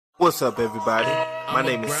What's up, everybody? My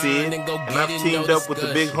name is Sid, and I've teamed up with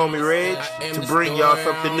the big homie Reg to bring y'all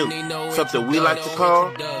something new, something we like to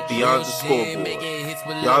call Beyond The Scoreboard.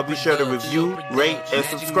 Y'all be sure to review, rate, and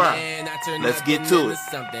subscribe. Let's get to it.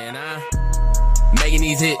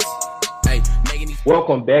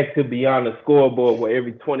 Welcome back to Beyond The Scoreboard, where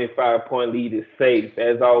every 25-point lead is safe.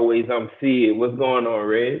 As always, I'm Sid. What's going on,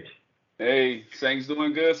 Reg? Hey, Saints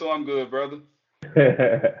doing good, so I'm good, brother.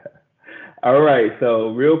 All right, so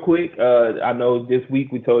real quick, I know this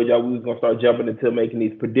week we told y'all we was going to start jumping into making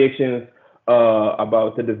these predictions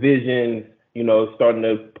about the divisions, starting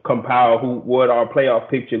to compile what our playoff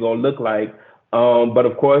picture going to look like. But,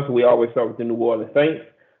 of course, we always start with the New Orleans Saints.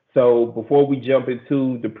 So before we jump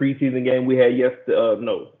into the preseason game we had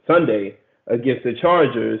Sunday against the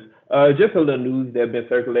Chargers, just a little news that's been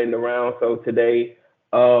circulating around. So today,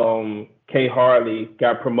 Kay Harley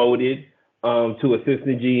got promoted to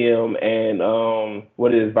assistant GM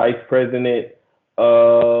and vice president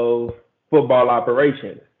of football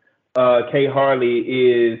operations. Kay Harley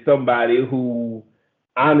is somebody who,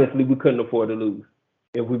 honestly, we couldn't afford to lose,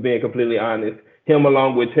 if we're being completely honest. Him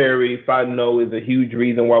along with Terry Fontenot is a huge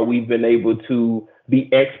reason why we've been able to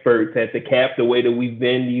be experts at the cap the way that we've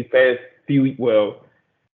been these past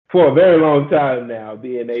for a very long time now,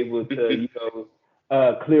 being able to,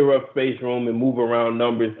 clear up space room and move around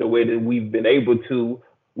numbers the way that we've been able to.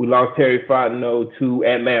 We lost Terry Fontenot to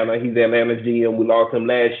Atlanta. He's Atlanta's GM. We lost him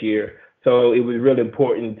last year. So it was really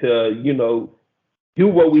important to, do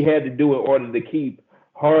what we had to do in order to keep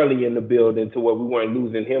Harley in the building to where we weren't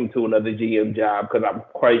losing him to another GM job, because I'm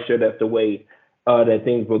quite sure that's the way that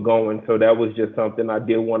things were going. So that was just something I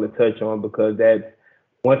did want to touch on, because that's,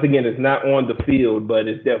 once again, it's not on the field, but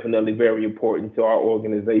it's definitely very important to our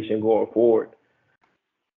organization going forward.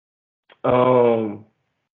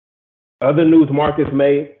 Other news, Marcus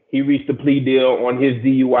May, he reached a plea deal on his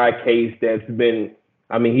DUI case that's been,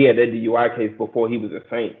 he had that DUI case before he was a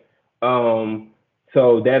Saint.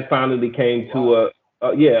 So that finally came to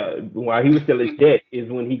while he was still in debt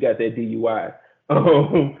is when he got that DUI.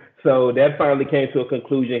 So that finally came to a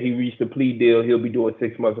conclusion. He reached a plea deal. He'll be doing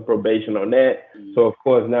 6 months of probation on that. So, of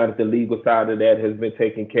course, now that the legal side of that has been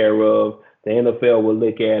taken care of, the NFL will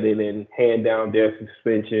look at it and hand down their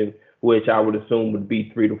suspension, which I would assume would be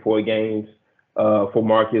 3 to 4 games for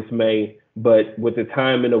Marcus May. But with the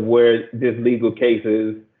timing of where this legal case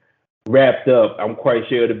is wrapped up, I'm quite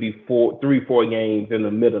sure it'll be 3-4 games in the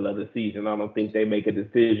middle of the season. I don't think they make a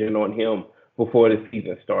decision on him before the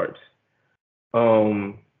season starts.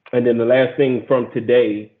 And then the last thing from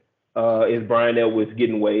today is Brian Edwards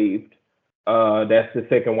getting waived. That's the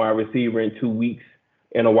second wide receiver in 2 weeks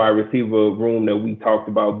in a wide receiver room that we talked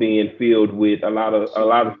about being filled with a lot of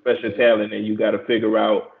special talent, and you got to figure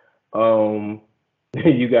out,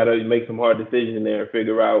 you got to make some hard decisions there and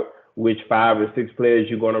figure out which 5 or 6 players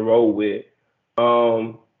you're going to roll with.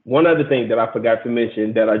 One other thing that I forgot to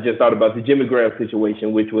mention that I just thought about, the Jimmy Graham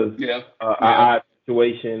situation, which was an odd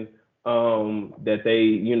situation that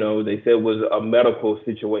they said was a medical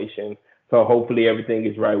situation. So hopefully everything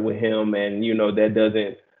is right with him, and that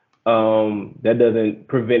doesn't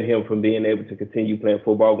prevent him from being able to continue playing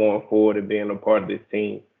football going forward and being a part of this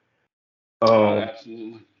team.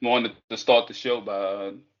 Absolutely. Wanted to start the show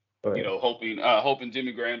by hoping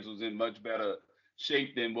Jimmy Graham was in much better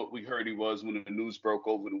shape than what we heard he was when the news broke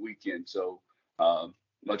over the weekend. So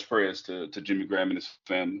much prayers to Jimmy Graham and his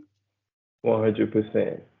family.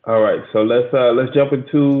 100%. All right, so let's jump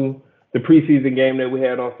into the preseason game that we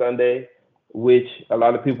had on Sunday, which a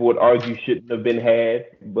lot of people would argue shouldn't have been had,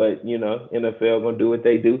 but NFL gonna do what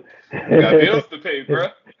they do. Got bills to pay, bro.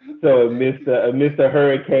 So amidst a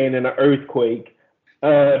hurricane and an earthquake,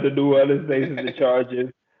 the New Orleans Saints and the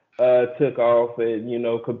Chargers took off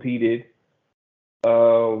and competed.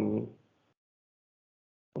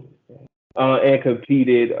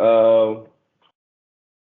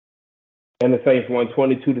 And the Saints won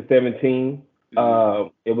 22-17.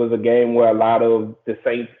 It was a game where a lot of the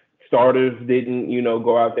Saints starters didn't,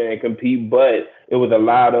 go out there and compete, but it was a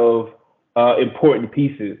lot of important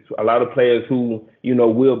pieces, a lot of players who,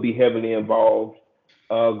 will be heavily involved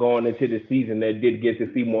going into the season that did get to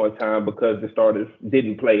see more time because the starters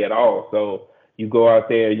didn't play at all. So you go out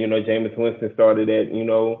there, Jameis Winston started at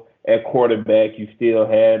quarterback. You still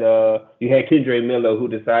had Kendre Miller, who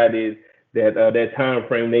decided that that time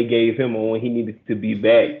frame they gave him on when he needed to be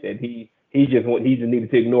back, that he just needed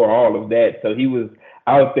to ignore all of that. So he was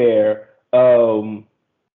out there. We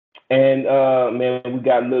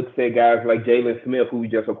got looks at guys like Jalen Smith, who we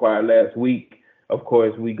just acquired last week. Of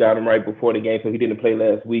course, we got him right before the game, so he didn't play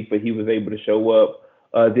last week, but he was able to show up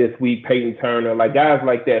this week. Peyton Turner, like guys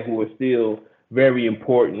like that who are still very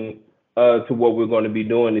important to what we're going to be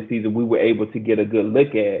doing this season. We were able to get a good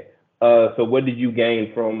look at. So what did you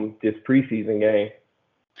gain from this preseason game?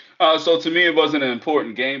 So to me, it wasn't an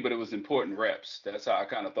important game, but it was important reps. That's how I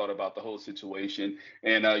kind of thought about the whole situation.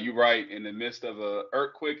 And you're right. In the midst of a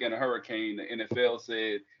earthquake and a hurricane, the NFL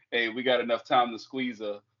said, "Hey, we got enough time to squeeze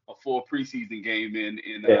a full preseason game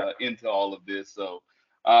into all of this." So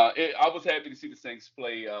I was happy to see the Saints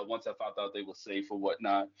play once I found out they were safe or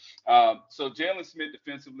whatnot. So Jalen Smith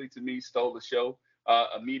defensively, to me, stole the show.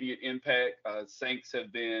 Immediate impact. Saints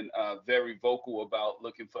have been very vocal about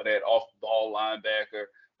looking for that off-ball linebacker.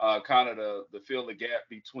 Kind of to fill the gap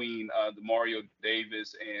between the Mario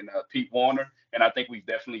Davis and Pete Warner, and I think we've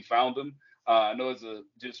definitely found him. I know it's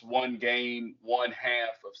just one game, one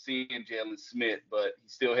half of seeing Jalen Smith, but he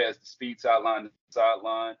still has the speed sideline to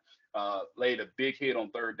sideline. Laid a big hit on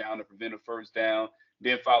third down to prevent a first down,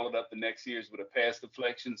 then followed up the next series with a pass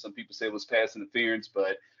deflection. Some people say it was pass interference,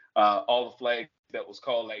 but all the flags that was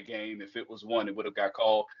called that game, if it was one, it would have got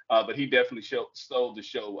called. But he definitely stole the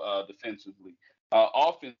show defensively.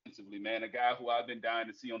 Offensively, man, a guy who I've been dying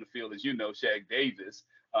to see on the field, as you know, Shaq Davis.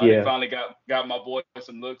 They finally got my boy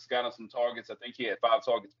some looks, got him some targets. I think he had 5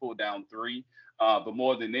 targets, pulled down 3. But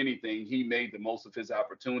more than anything, he made the most of his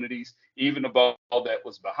opportunities. Even the ball that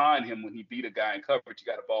was behind him when he beat a guy in coverage, he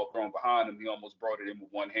got a ball thrown behind him. He almost brought it in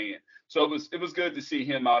with one hand. So it was good to see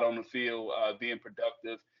him out on the field being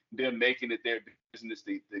productive, them making it their business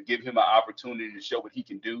to give him an opportunity to show what he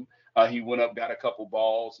can do. He went up, got a couple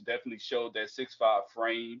balls, definitely showed that 6'5"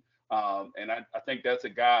 frame. And I think that's a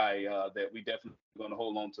guy that we definitely going to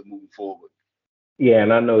hold on to moving forward. Yeah,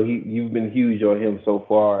 and I know you've been huge on him so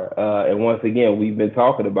far. And once again, we've been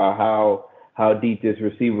talking about how deep this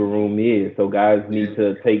receiver room is. So guys need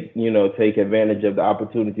to take advantage of the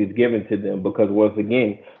opportunities given to them, because once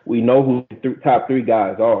again, we know who the top 3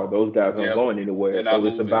 guys are. Those guys aren't going anywhere. So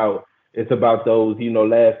it's about those,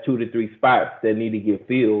 last 2 to 3 spots that need to get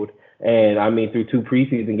filled. And I mean, through 2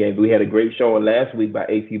 preseason games, we had a great showing last week by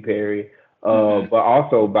A.T. Perry, but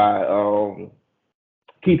also by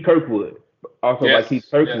Keith Kirkwood. By Keith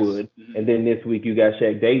Kirkwood. Yes. And then this week you got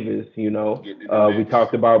Shaq Davis, we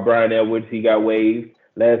talked about Brian Edwards, he got waived.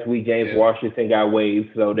 Last week James Washington got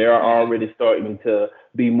waived. So they're already starting to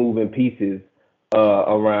be moving pieces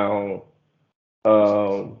around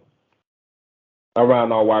our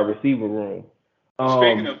wide receiver room.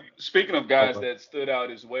 Speaking of guys that stood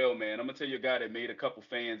out as well, man, I'm gonna tell you a guy that made a couple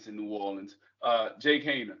fans in New Orleans, Jake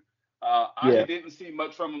Haener. I didn't see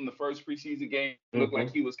much from him the first preseason game. It looked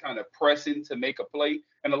like he was kind of pressing to make a play.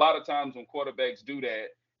 And a lot of times when quarterbacks do that,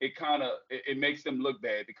 it makes them look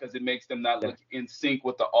bad, because it makes them not look in sync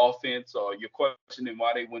with the offense, or you're questioning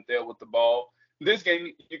why they went there with the ball. This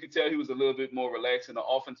game, you could tell he was a little bit more relaxed, and the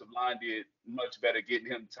offensive line did much better getting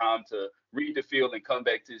him time to read the field and come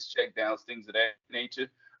back to his checkdowns, things of that nature.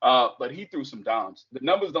 But he threw some dimes. The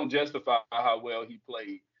numbers don't justify how well he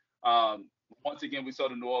played. Once again, we saw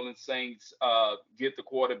the New Orleans Saints get the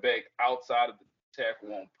quarterback outside of the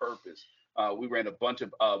tackle on purpose. We ran a bunch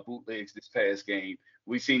of bootlegs this past game.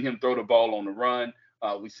 We seen him throw the ball on the run.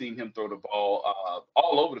 We seen him throw the ball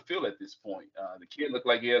all over the field at this point. The kid looked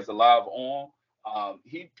like he has a live arm.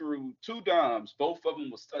 He threw 2 dimes. Both of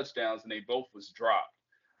them was touchdowns, and they both was dropped.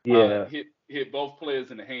 Hit both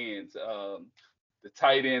players in the hands. The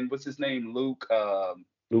tight end, what's his name? Lucas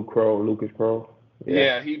Crow.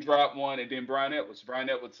 Yeah, he dropped one, and then Brian Edwards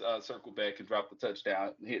circled back and dropped the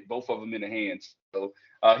touchdown, hit both of them in the hands. So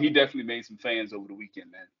he definitely made some fans over the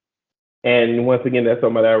weekend, man. And once again, that's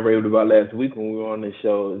something that I raved about last week when we were on the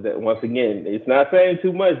show. Is that once again, it's not saying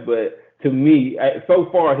too much, but to me, so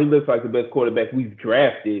far, he looks like the best quarterback we've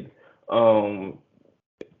drafted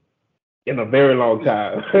in a very long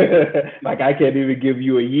time. Like, I can't even give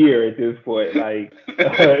you a year at this point. Like,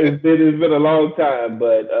 it's been a long time.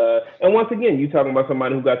 But and once again, you're talking about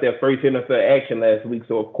somebody who got their first NFL action last week.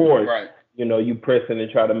 So of course, you pressing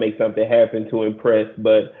and try to make something happen to impress.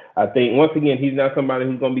 But I think once again, he's not somebody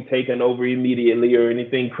who's going to be taken over immediately or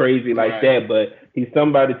anything crazy like that. But he's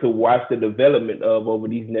somebody to watch the development of over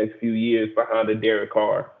these next few years behind a Derek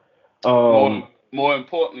Carr. More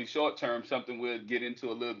importantly, short term, something we'll get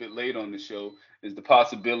into a little bit later on the show, is the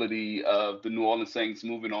possibility of the New Orleans Saints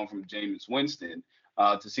moving on from Jameis Winston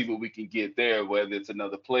to see what we can get there, whether it's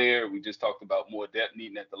another player. We just talked about more depth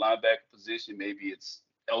needing at the linebacker position. Maybe it's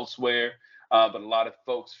elsewhere. But a lot of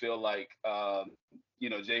folks feel like,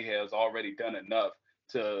 Jay has already done enough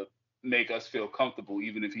to make us feel comfortable,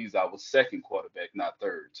 even if he's our second quarterback, not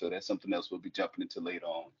third. So that's something else we'll be jumping into later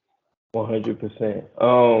on.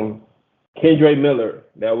 100%. Kendre Miller,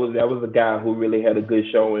 that was a guy who really had a good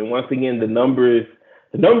showing. Once again, the numbers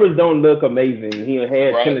The numbers don't look amazing. He had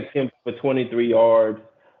 10 attempts for 23 yards,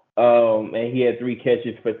 and he had 3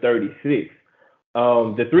 catches for 36.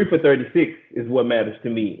 The 3 for 36 is what matters to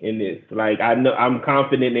me in this. Like, I know I'm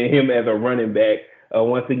confident in him as a running back.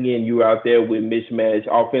 Once again, you're out there with mismatched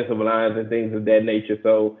offensive lines and things of that nature.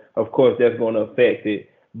 So of course that's going to affect it.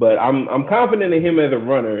 But I'm confident in him as a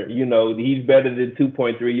runner. You know, he's better than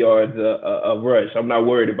 2.3 yards a rush. I'm not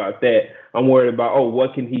worried about that. I'm worried about,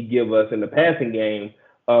 what can he give us in the passing game?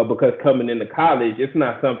 Because coming into college, it's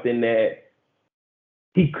not something that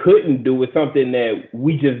he couldn't do. It's something that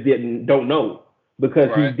we just don't know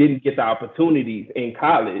because he didn't get the opportunities in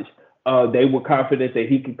college. They were confident that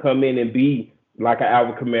he could come in and be like an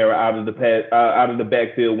Alvin Kamara out of the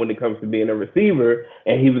backfield when it comes to being a receiver,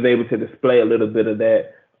 and he was able to display a little bit of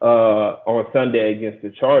that on Sunday against the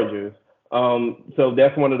Chargers. So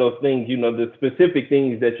that's one of those things, the specific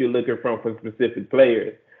things that you're looking for specific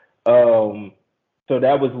players. So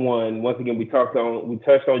that was one. Once again, we touched on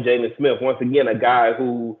Jalen Smith. Once again, a guy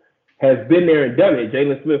who has been there and done it.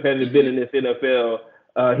 Jalen Smith hasn't been in this NFL.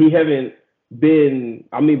 He hasn't been,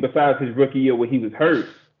 besides his rookie year where he was hurt,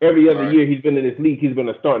 every other year he's been in this league, he's been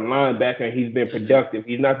a starting linebacker and he's been productive.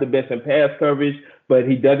 He's not the best in pass coverage, but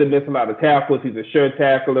he doesn't miss a lot of tackles. He's a sure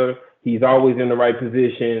tackler. He's always in the right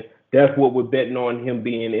position. That's what we're betting on him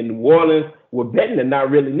being in New Orleans. We're betting to not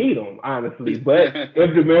really need him, honestly. But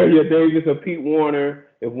if Demario Davis or Pete Warner,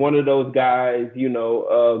 if one of those guys,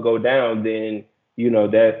 go down, then,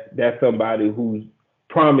 that's somebody who's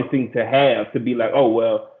promising to have, to be like, oh,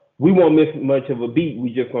 well, we won't miss much of a beat.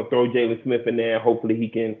 We just going to throw Jalen Smith in there and hopefully he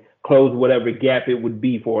can close whatever gap it would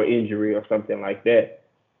be for an injury or something like that.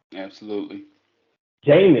 Absolutely.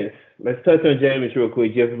 Jameis, let's touch on Jameis real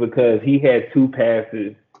quick just because he had 2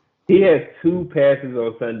 passes. He had 2 passes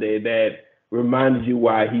on Sunday that reminded you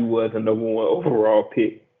why he was a number 1 overall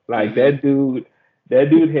pick. Like that dude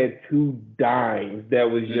had 2 dimes that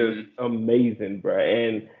was just amazing, bro.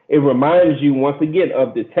 And it reminds you once again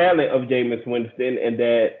of the talent of Jameis Winston, and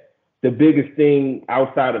that the biggest thing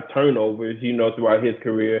outside of turnovers, throughout his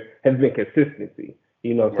career has been consistency.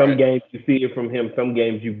 Some games you see it from him, some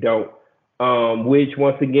games you don't. Which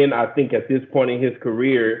once again, I think at this point in his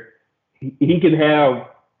career, he can have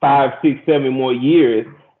 5, 6, 7 more years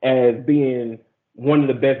as being one of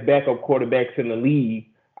the best backup quarterbacks in the league.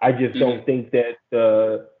 I just don't think that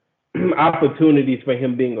the opportunities for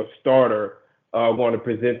him being a starter are going to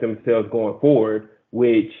present themselves going forward,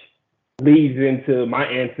 which leads into my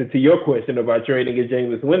answer to your question about trading at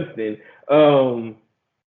Jameis Winston.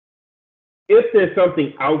 If there's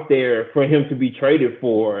something out there for him to be traded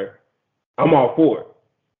for, I'm all for it.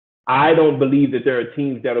 I don't believe that there are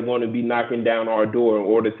teams that are going to be knocking down our door in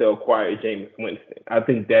order to acquire Jameis Winston. I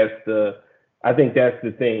think that's the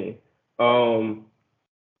thing.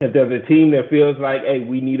 If there's a team that feels like, hey,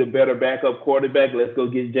 we need a better backup quarterback, let's go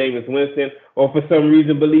get Jameis Winston, or for some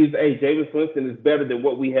reason believes, hey, Jameis Winston is better than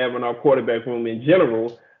what we have in our quarterback room in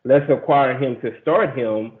general, let's acquire him to start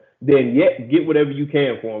him, then get whatever you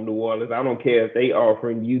can for him, New Orleans. I don't care if they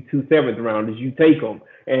offering you 2 7th-rounders, you take them.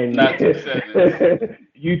 And not 2 7s.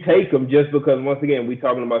 You take them just because, once again, we're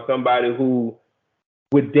talking about somebody who,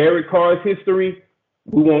 with Derek Carr's history,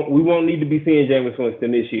 we won't need to be seeing Jameis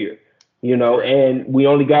Winston this year. And we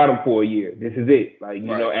only got him for a year. This is it. Like,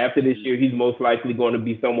 after this year, he's most likely going to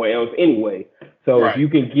be somewhere else anyway. So if you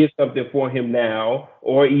can get something for him now,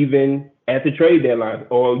 or even at the trade deadline,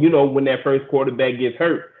 or, when that first quarterback gets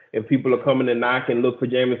hurt, if people are coming to knock and look for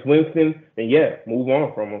Jameis Winston, then move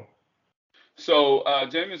on from him. So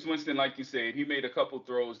Jameis Winston, like you said, he made a couple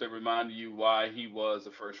throws that reminded you why he was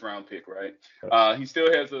a first-round pick, right? He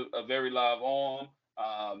still has a very live arm.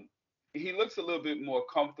 He looks a little bit more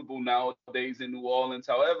comfortable nowadays in New Orleans.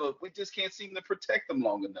 However, we just can't seem to protect him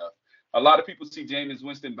long enough. A lot of people see Jameis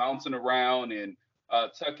Winston bouncing around and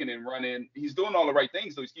tucking and running. He's doing all the right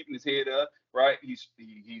things, so he's keeping his head up, right? His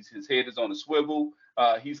head is on a swivel.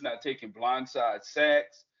 He's not taking blindside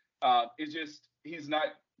sacks. It's just he's not,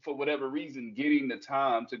 for whatever reason, getting the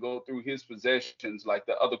time to go through his possessions like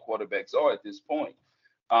the other quarterbacks are at this point.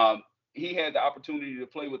 He had the opportunity to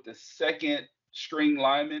play with the second string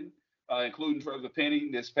lineman, including Trevor Penny,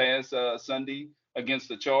 this past Sunday against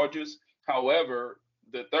the Chargers. However,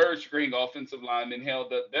 the third string offensive lineman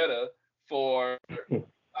held up better for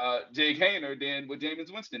Jake Haener than what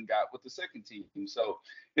Jameis Winston got with the second team. So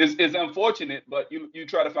it's unfortunate, but you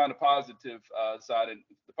try to find a positive side and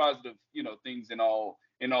the positive, things in all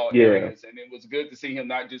areas. And it was good to see him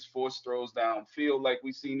not just force throws downfield like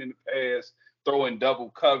we've seen in the past, throwing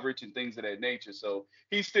double coverage and things of that nature. So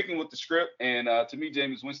he's sticking with the script. And to me,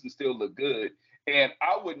 Jameis Winston still look good. And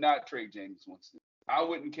I would not trade Jameis Winston. I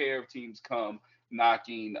wouldn't care if teams come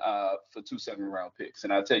knocking for 2 7-round picks,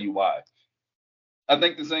 and I'll tell you why. I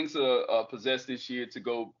think the Saints are possessed this year to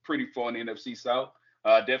go pretty far in the NFC South.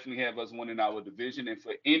 Definitely have us winning our division, and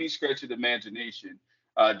for any stretch of the imagination,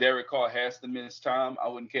 Derek Carr has to miss time. I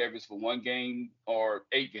wouldn't care if it's for 1 game or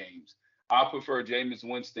 8 games. I prefer Jameis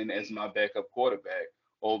Winston as my backup quarterback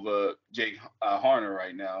over Jake Haener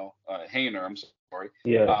right now. Haener, I'm sorry.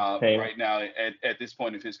 Yeah. Right now at this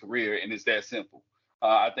point of his career, and it's that simple.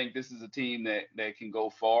 I think this is a team that can go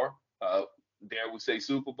far. Dare we say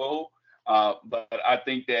Super Bowl? But I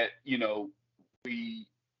think that we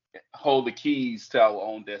hold the keys to our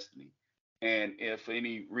own destiny. And if for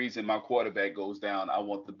any reason my quarterback goes down, I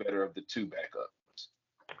want the better of the 2 backups.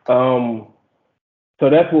 So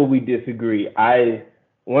that's where we disagree.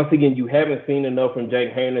 Once again, you haven't seen enough from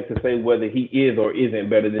Jake Haener to say whether he is or isn't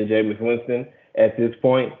better than Jameis Winston at this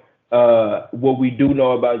point. What we do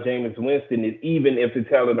know about Jameis Winston is even if the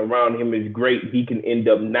talent around him is great, he can end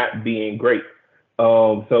up not being great.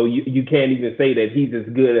 So you can't even say that he's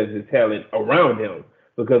as good as the talent around him,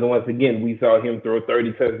 because once again, we saw him throw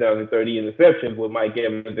 30 touchdowns and 30 interceptions with Mike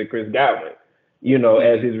Evans and Chris Godwin,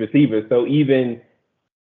 as his receivers. So even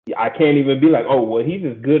I can't even be like, oh, well, he's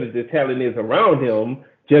as good as the talent is around him,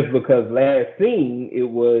 just because last seen it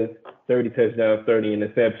was 30 touchdowns, 30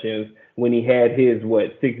 interceptions when he had his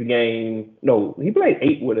 6 game. No, he played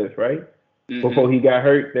 8 with us, right? Mm-hmm. Before he got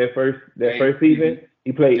hurt that first season. Mm-hmm.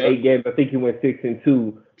 He played 8 games. I think he went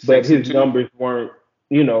 6-2, but his numbers weren't,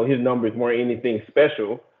 anything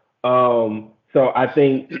special. So I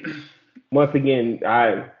think once again,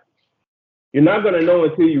 you're not gonna know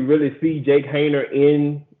until you really see Jake Haener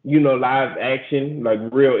in, live action, like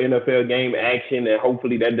real NFL game action, and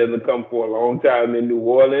hopefully that doesn't come for a long time in New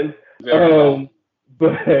Orleans.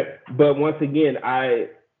 But once again, I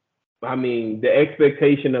mean the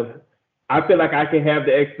expectation of, I feel like I can have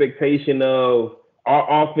the expectation of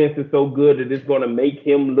our offense is so good that it's going to make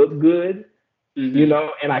him look good,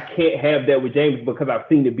 and I can't have that with James because I've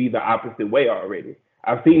seen it be the opposite way already.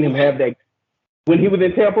 I've seen him have that when he was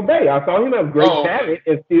in Tampa Bay. I saw him have great talent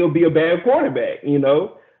and still be a bad quarterback,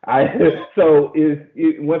 So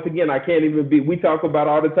once again, I can't even be, we talk about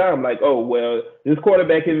all the time, like, oh, well, this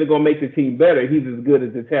quarterback isn't going to make the team better. He's as good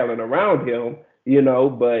as the talent around him,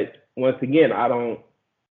 but once again, I don't.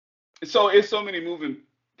 So it's so many moving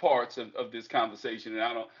parts of this conversation, and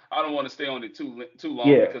I don't want to stay on it too long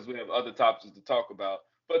because we have other topics to talk about.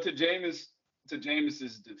 But to Jameis's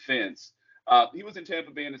defense, he was in Tampa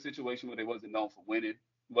Bay in a situation where they wasn't known for winning,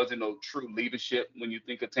 wasn't no true leadership. When you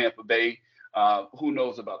think of Tampa Bay, who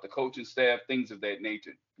knows about the coaching staff, things of that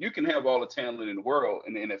nature. You can have all the talent in the world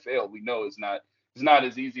in the NFL. We know it's not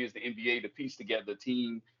as easy as the NBA to piece together a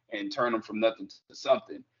team and turn them from nothing to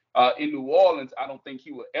something. In New Orleans, I don't think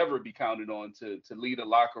he will ever be counted on to lead a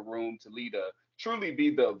locker room, to truly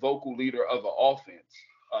be the vocal leader of an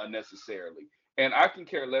offense necessarily. And I can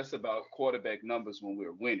care less about quarterback numbers when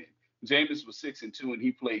we're winning. Jameis was 6-2 and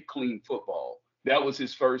he played clean football. That was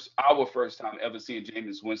our first time ever seeing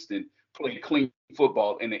Jameis Winston play clean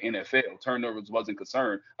football in the NFL. Turnovers wasn't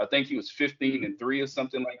concerned. I think he was 15-3 or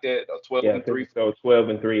something like that, or 12-3. So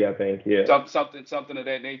 12-3, I think. Yeah. Something of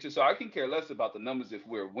that nature. So I can care less about the numbers if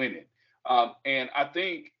we're winning. And I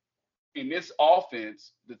think in this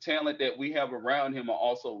offense, the talent that we have around him are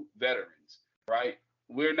also veterans, right?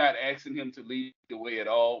 We're not asking him to lead the way at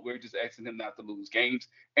all. We're just asking him not to lose games.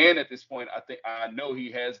 And at this point, I know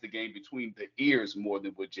he has the game between the ears more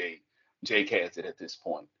than what Jake has it at this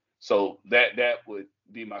point. So that would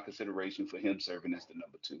be my consideration for him serving as the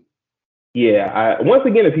number 2. Yeah. Once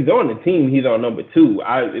again, if he's on the team, he's on number 2.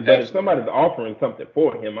 But if somebody's offering something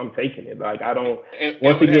for him, I'm taking it. Like I don't.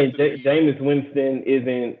 Once again, Jameis Winston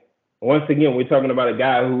isn't. Once again, we're talking about a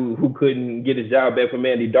guy who couldn't get his job back from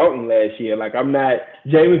Andy Dalton last year. Like I'm not.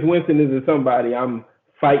 Jameis Winston isn't somebody I'm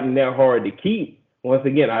fighting that hard to keep. Once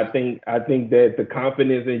again, I think that the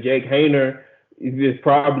confidence in Jake Haener is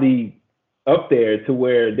probably up there to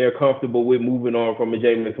where they're comfortable with moving on from a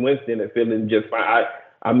Jameis Winston and feeling just fine.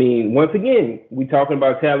 I mean, once again, we're talking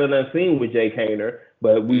about talent unseen with Jake Haener,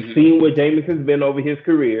 but we've seen what Jameis has been over his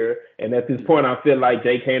career, and at this point, I feel like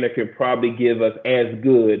Jake Haener could probably give us as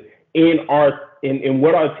good in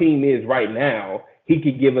what our team is right now. He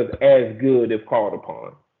could give us as good if called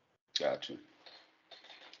upon. Gotcha.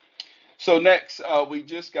 So next, we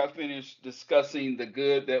just got finished discussing the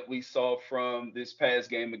good that we saw from this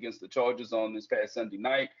past game against the Chargers on this past Sunday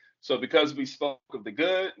night. So because we spoke of the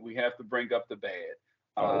good, we have to bring up the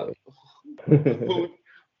bad.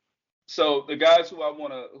 So the guys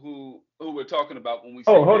who we're talking about when we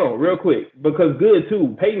say hold on real quick, because good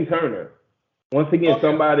too, Peyton Turner. Once again,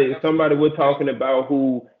 somebody we're talking about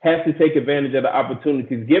who has to take advantage of the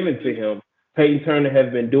opportunities given to him. Peyton Turner has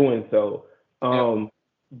been doing so.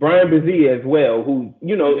 Brian Brzee as well, who,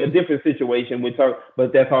 a different situation.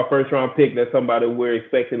 But that's our first round pick. That's somebody we're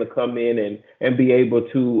expecting to come in and be able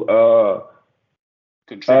to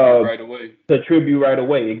contribute right away. Contribute right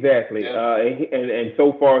away, exactly. Yeah. And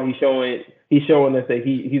so far he's showing us that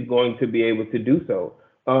he's going to be able to do so.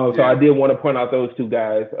 So I did want to point out those two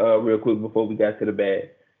guys real quick before we got to the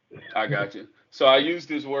bad. I got you. So I use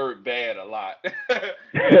this word bad a lot.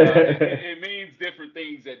 It means different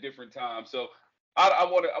things at different times. So I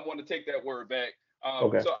want to take that word back.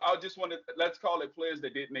 Okay. So I just want to, let's call it players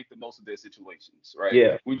that didn't make the most of their situations, right?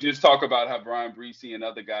 Yeah. We just talk about how Brian Brzee and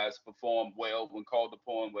other guys performed well when called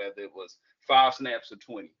upon, whether it was 5 snaps or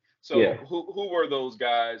 20. So who were those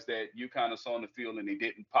guys that you kind of saw on the field and they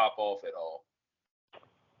didn't pop off at all?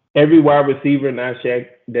 Every wide receiver, not Shaq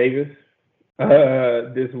Davis,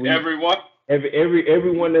 this week. Everyone?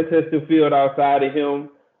 Everyone that touched the field outside of him,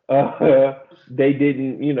 they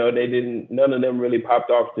didn't, none of them really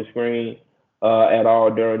popped off the screen at all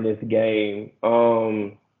during this game.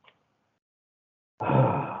 I'm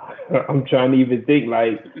trying to even think,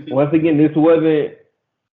 once again, this wasn't,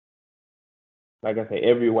 like I said,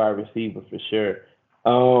 every wide receiver for sure.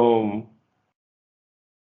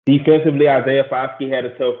 Defensively, Isaiah Foskey had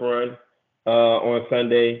a tough run on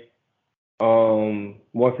Sunday.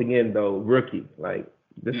 Once again, though, rookie.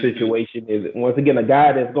 The situation is, once again, a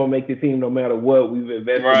guy that's going to make the team no matter what. We've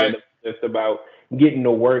invested in him, just about getting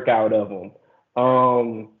the work out of him.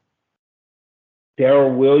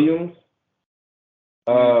 Darrell Williams.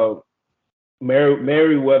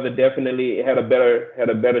 Merriweather definitely had a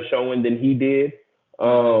better showing than he did.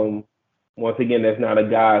 Once again, that's not a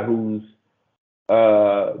guy who's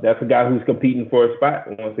that's a guy who's competing for a spot.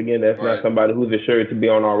 And once again, that's not somebody who's assured to be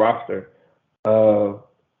on our roster.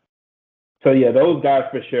 So yeah, those guys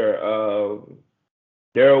for sure.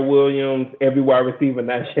 Darrell Williams, every wide receiver,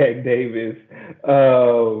 not Shaq Davis.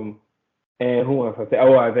 And who else I say?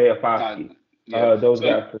 Oh, Isaiah Foskey. Those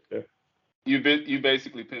guys for sure. You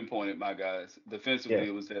basically pinpointed my guys. Defensively,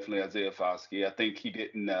 it was definitely Isaiah Foskey. I think he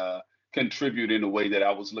didn't contribute in the way that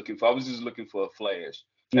I was looking for. I was just looking for a flash.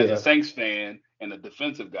 As a Saints fan and a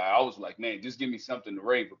defensive guy, I was like, man, just give me something to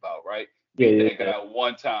rave about, right? Beat that guy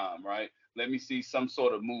one time, right? Let me see some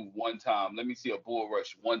sort of move one time. Let me see a bull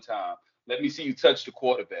rush one time. Let me see you touch the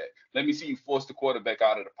quarterback. Let me see you force the quarterback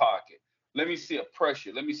out of the pocket. Let me see a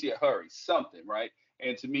pressure. Let me see a hurry, something, right?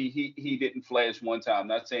 And to me, he didn't flash one time.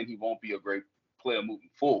 Not saying he won't be a great player moving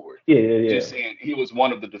forward. Just saying he was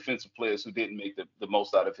one of the defensive players who didn't make the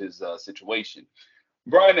most out of his situation.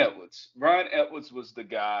 Brian Edwards. Brian Edwards was the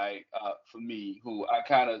guy for me who I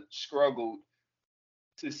kind of struggled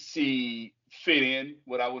to see fit in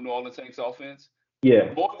with our New Orleans Saints offense.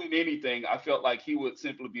 Yeah. More than anything, I felt like he would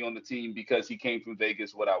simply be on the team because he came from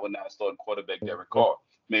Vegas with our now starting quarterback, Derek Carr.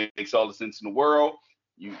 Makes all the sense in the world.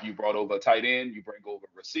 You brought over a tight end. You bring over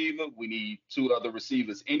a receiver. We need 2 other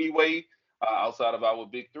receivers anyway outside of our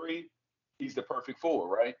big 3. He's the perfect 4,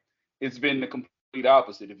 right? It's been the complete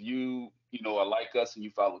opposite. If you are like us and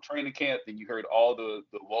you follow training camp, then you heard all the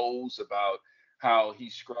woes about how he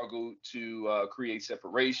struggled to create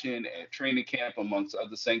separation at training camp amongst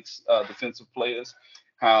other Saints defensive players,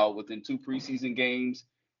 how within 2 preseason games,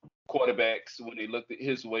 quarterbacks, when they looked at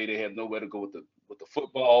his way, they have nowhere to go with the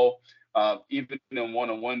football. Even in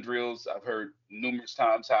one-on-one drills, I've heard numerous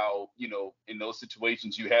times how, in those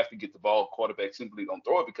situations, you have to get the ball. Quarterbacks simply don't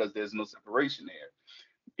throw it because there's no separation there.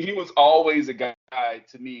 He was always a guy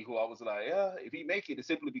to me who I was like, if he make it, it's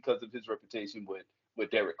simply because of his reputation with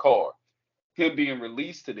Derek Carr. Him being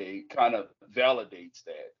released today kind of validates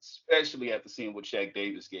that, especially after seeing what Shaq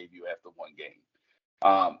Davis gave you after one game.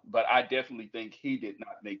 But I definitely think he did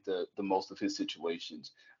not make the most of his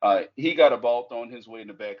situations. He got a ball thrown his way in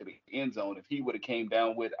the back of the end zone. If he would have came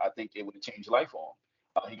down with, I think it would have changed life for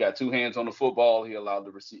him. He got 2 hands on the football. He allowed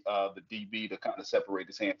the DB to kind of separate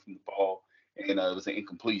his hand from the ball, and it was an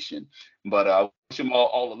incompletion. But I wish him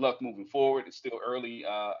all the luck moving forward. It's still early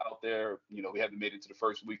out there. We haven't made it to the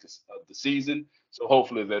first week of the season, so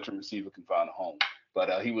hopefully a veteran receiver can find a home.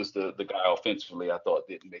 But he was the guy offensively I thought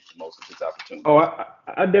didn't make the most of his opportunity. Oh,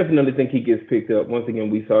 I definitely think he gets picked up. Once again,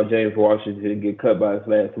 we saw James Washington get cut by us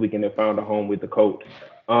last week and they found a home with the Colts.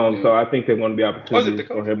 So I think there are going to be opportunities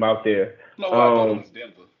for him out there. No, I thought it was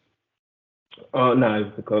Denver. No, it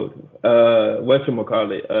was the Colts.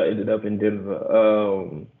 Whatchamacallit ended up in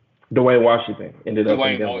Denver. Dwayne Washington ended up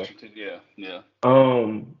in Denver. Dwayne Washington, yeah.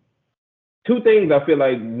 2 things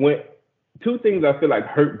I feel like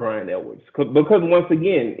hurt Brian Edwards because once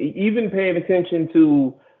again, even paying attention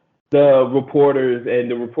to the reporters and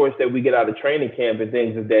the reports that we get out of training camp and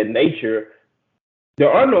things of that nature,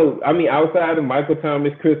 there are no, I mean, outside of Michael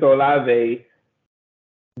Thomas, Chris Olave,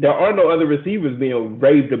 there are no other receivers being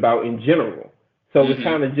raved about in general. So it's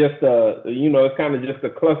kind of just it's kind of just a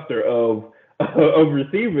cluster of of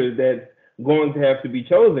receivers that's going to have to be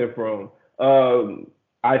chosen from.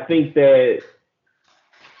 I think that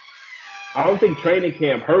I don't think training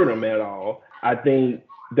camp hurt him at all. I think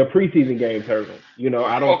the preseason games hurt him.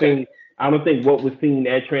 I don't think what was seen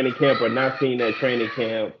at training camp or not seen at training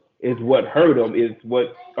camp is what hurt him. It's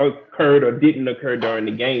what occurred or didn't occur during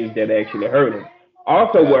the games that actually hurt him.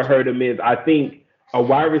 Also, what hurt him is I think a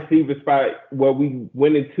wide receiver spot where we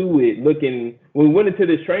went into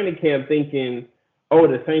this training camp thinking, oh,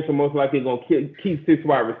 the Saints are most likely going to keep 6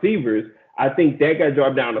 wide receivers. I think that got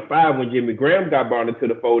dropped down to 5 when Jimmy Graham got brought into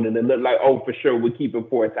the fold, and it looked like, oh, for sure, we're keeping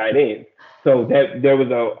 4 tight ends. So that there was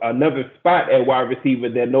another spot at wide receiver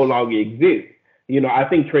that no longer exists. I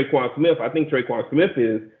think Tre'Quan Smith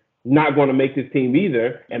is not going to make this team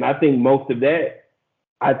either, and I think most of that,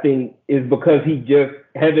 is because he just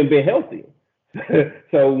hasn't been healthy.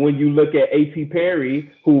 So when you look at A.T. Perry,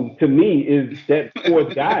 who to me is that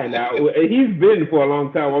 4th guy now, he's been for a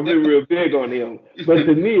long time. I've been real big on him. But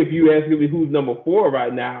to me, if you ask me who's number 4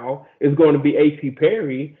 right now, it's going to be A.T.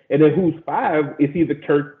 Perry. And then who's 5 is either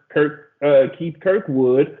Keith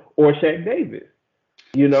Kirkwood or Shaq Davis.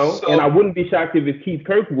 And I wouldn't be shocked if it's Keith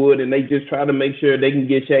Kirkwood and they just try to make sure they can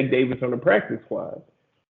get Shaq Davis on the practice squad.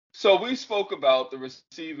 So we spoke about the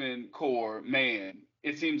receiving core, man.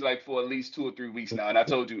 It seems like for at least 2 or 3 weeks now. And I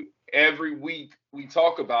told you, every week we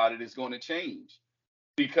talk about it, it's going to change.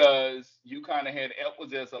 Because you kind of had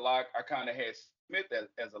Edwards as a lock. I kind of had Smith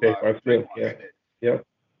as a lock. Yeah.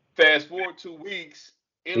 Fast forward 2 weeks,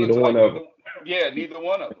 neither one of them. Neither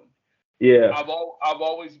one of them. Yeah. I've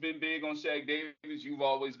always been big on Shaq Davis. You've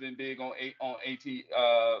always been big on A.T.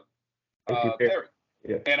 Perry.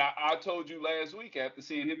 Yeah. And I told you last week after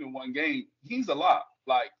seeing him in one game, he's a lot.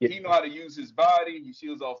 Like, he know how to use his body. He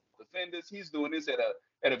shields off defenders. He's doing this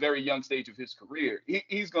at a very young stage of his career.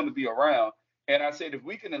 He's going to be around. And I said, if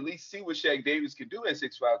we can at least see what Shaq Davis can do at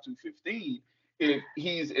 6'5", 215, if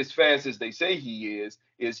he's as fast as they say he is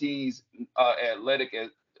he's athletic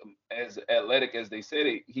as they said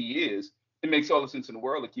he is, it makes all the sense in the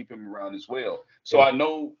world to keep him around as well. So I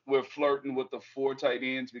know we're flirting with the 4 tight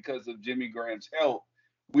ends because of Jimmy Graham's health.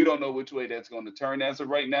 We don't know which way that's going to turn as of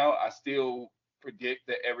right now. I still predict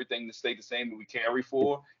that everything to stay the same that we carry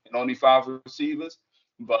 4 and only 5 receivers.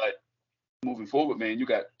 But moving forward, man, you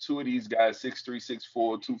got 2 of these guys, 6'3",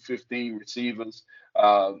 6'4", 215 receivers. We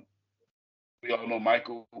all know Mike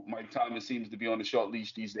Thomas seems to be on the short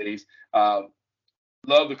leash these days.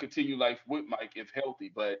 Love to continue life with Mike if healthy,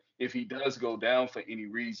 but if he does go down for any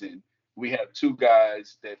reason, we have 2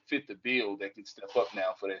 guys that fit the bill that can step up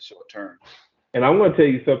now for that short term. And I'm going to tell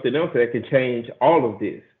you something else that could change all of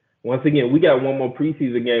this. Once again, we got one more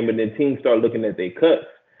preseason game, and then teams start looking at their cuts.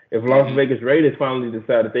 If Las Vegas Raiders finally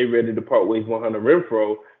decide that they're ready to part ways 100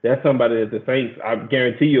 Renfro, that's somebody that the Saints, I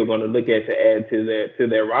guarantee you, are going to look at to add to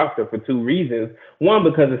their roster for 2 reasons. One,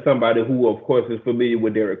 because it's somebody who, of course, is familiar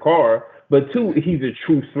with Derek Carr, but 2, he's a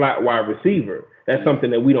true slot wide receiver. That's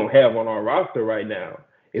something that we don't have on our roster right now.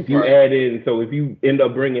 If you add in, so if you end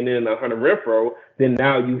up bringing in 100 Renfro, then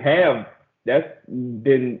now you have it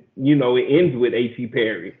ends with A.T.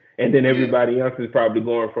 Perry. And then everybody else is probably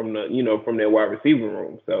going from their wide receiver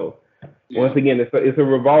room. So once again, it's a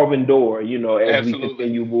revolving door, as we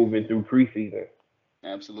continue moving through preseason.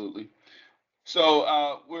 Absolutely.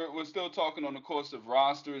 So we're still talking on the course of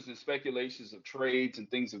rosters and speculations of trades and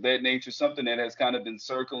things of that nature. Something that has kind of been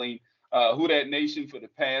circling Who Dat Nation for the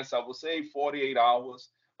past, I will say, 48 hours.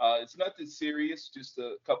 It's nothing serious, just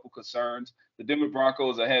a couple concerns. The Denver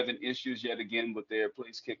Broncos are having issues yet again with their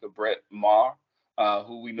place kicker Brett Maher.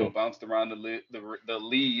 Who we know bounced around the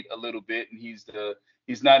lead a little bit, and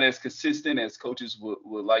he's not as consistent as coaches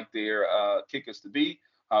would like their kickers to be.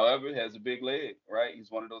 However, has a big leg, right?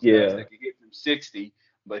 He's one of those guys that can hit from 60,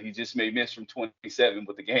 but he just may miss from 27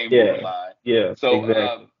 with the game on the line. Yeah. So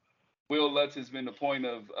exactly. Will Lutz has been the point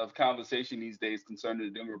of conversation these days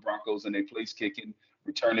concerning the Denver Broncos and their place kicking.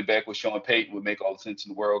 Returning back with Sean Payton would make all the sense in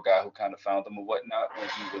the world. Guy who kind of found them and whatnot when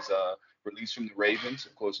he was released from the Ravens.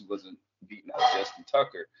 Of course, he wasn't beating out Justin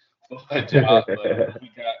Tucker for a job, but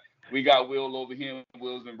we got Will over here.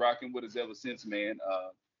 Will's been rocking with us ever since, man.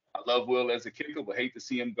 I love Will as a kicker, but hate to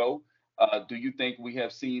see him go. Do you think we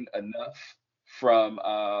have seen enough from?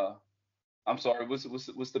 I'm sorry, what's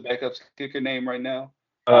the backup kicker name right now?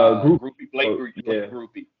 Blake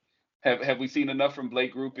Grupe. Have we seen enough from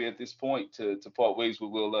Blake Grupe at this point to part ways with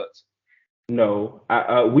Will Lutz? No,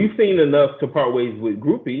 we've seen enough to part ways with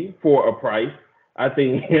Groupie for a price. I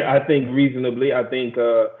think I think reasonably. I think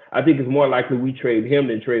it's more likely we trade him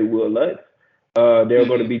than trade Will Lutz. There are going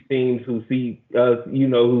to Mm-hmm. be teams who see us,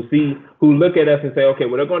 who look at us and say, okay,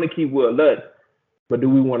 well they're going to keep Will Lutz, but do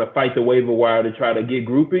we want to fight the waiver wire to try to get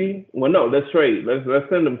Groupie? Well, no, let's trade. Let's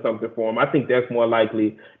send them something for him. I think that's more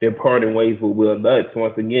likely than parting ways with Will Lutz.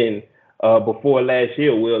 Once again, before last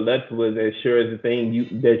year, Will Lutz was as sure as the thing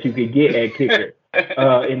that you could get at kicker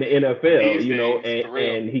in the NFL. These days, for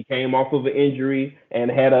real. And he came off of an injury and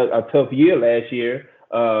had a tough year last year.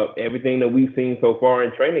 Everything that we've seen so far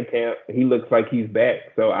in training camp, he looks like he's back.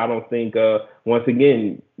 So I don't think once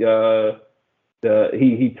again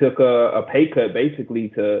he took a pay cut basically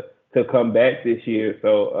to come back this year.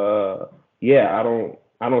 So yeah, I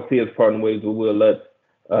don't see us parting ways with Will Lutz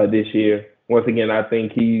this year. Once again, I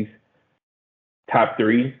think he's top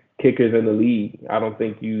three kickers in the league. I don't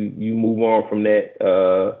think you move on from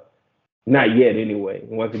that. Not yet, anyway.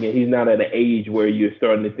 Once again, he's not at an age where you're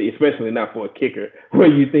starting to think, especially not for a kicker, where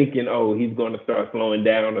you're thinking, oh, he's going to start slowing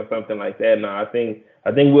down or something like that. No, I think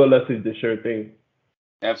Will Lutz is the sure thing.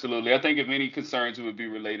 Absolutely. I think if any concerns would be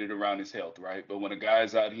related around his health, right? But when a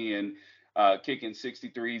guy's out here and kicking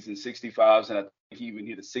 63s and 65s, and I think he even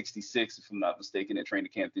hit a 66, if I'm not mistaken, at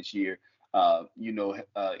training camp this year,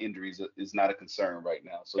 injuries is not a concern right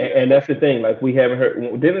now. So, And, yeah, and for that's the sure. thing. Like we haven't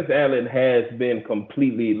heard. Dennis Allen has been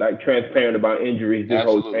completely like transparent about injuries this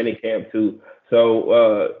whole Absolutely. training camp too.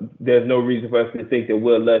 So there's no reason for us to think that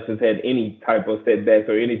Will Lutz has had any type of setbacks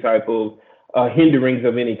or any type of hinderings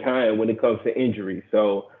of any kind when it comes to injury.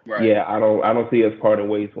 So Right. yeah, I don't see us parting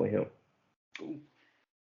ways with him. Cool.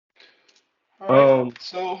 All right. Um,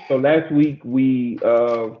 So, so last week we,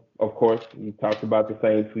 of course, we talked about the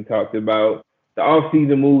Saints. We talked about the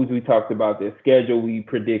off-season moves. We talked about their schedule. We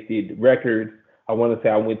predicted records. I want to say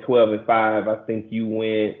I went 12-5. I think you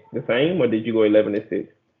went the same, or did you go 11-6?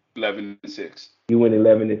 11-6. You went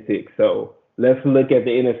 11-6. So let's look at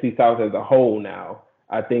the NFC South as a whole now.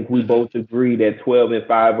 I think we Mm-hmm. both agree that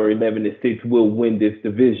 12-5 or 11-6 will win this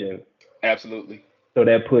division. Absolutely. So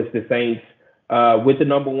that puts the Saints with the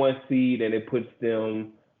number one seed, and it puts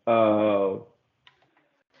them. Uh,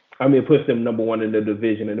 it puts them number one in the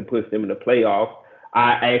division, and it puts them in the playoffs.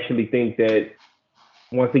 I actually think that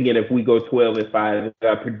once again, if we go 12-5,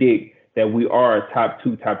 I predict that we are a top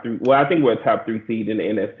two, top three. Well, I think we're a top three seed in the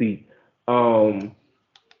NFC. Um,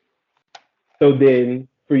 so then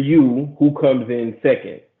for you, who comes in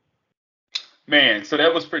second? Man, so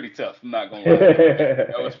that was pretty tough. I'm not gonna lie.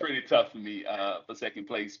 That was pretty tough for me for second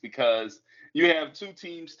place because you have two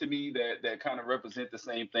teams to me that kind of represent the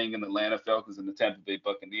same thing in the Atlanta Falcons and the Tampa Bay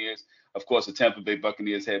Buccaneers. Of course, the Tampa Bay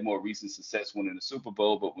Buccaneers had more recent success winning the Super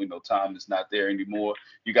Bowl, but we know time is not there anymore.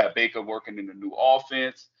 You got Baker working in a new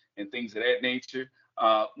offense and things of that nature.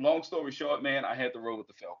 Long story short, man, I had to roll with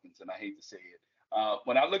the Falcons, and I hate to say it.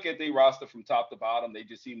 When I look at their roster from top to bottom, they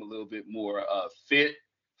just seem a little bit more fit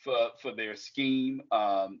for their scheme.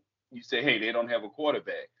 You say, hey, they don't have a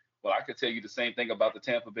quarterback. Well, I could tell you the same thing about the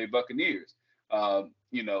Tampa Bay Buccaneers.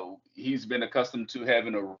 He's been accustomed to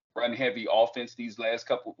having a run heavy offense these last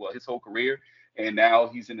his whole career. And now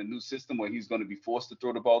he's in a new system where he's going to be forced to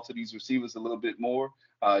throw the ball to these receivers a little bit more.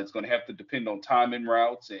 It's going to have to depend on timing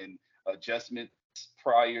routes and adjustments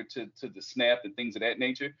prior to the snap and things of that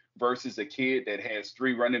nature versus a kid that has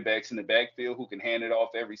three running backs in the backfield who can hand it off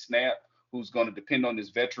every snap, who's going to depend on this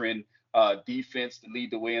veteran defense to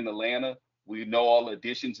lead the way in Atlanta. We know all the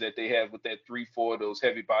additions that they have with that 3-4, those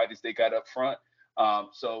heavy bodies they got up front.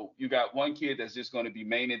 So you got one kid that's just going to be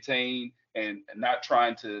maintained and not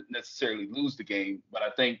trying to necessarily lose the game. But I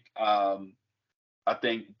think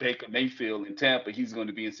Baker Mayfield in Tampa, he's going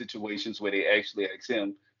to be in situations where they actually ask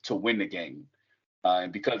him to win the game.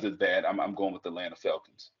 And because of that, I'm going with the Atlanta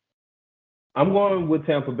Falcons. I'm going with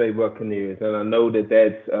Tampa Bay Buccaneers, and I know that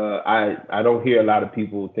that's I don't hear a lot of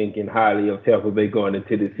people thinking highly of Tampa Bay going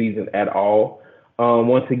into the season at all.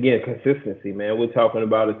 Once again, consistency, man. We're talking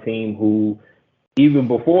about a team who even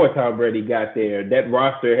before Tom Brady got there, that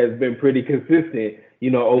roster has been pretty consistent.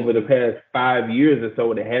 Over the Mm-hmm. past 5 years or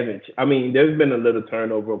so, they haven't. I mean, there's been a little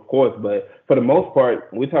turnover, of course, but for the most part,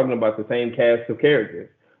 we're talking about the same cast of characters.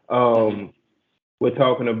 Mm-hmm. Um, we're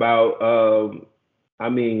talking about.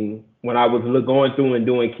 When I was going through and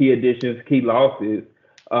doing key additions, key losses,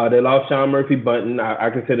 they lost Sean Murphy Bunton. I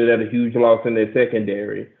consider that a huge loss in their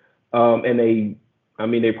secondary. And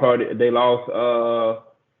they lost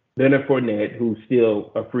Leonard Fournette, who's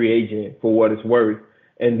still a free agent for what it's worth,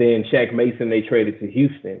 and then Shaq Mason they traded to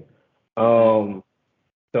Houston. Mm-hmm.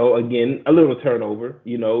 So again, a little turnover.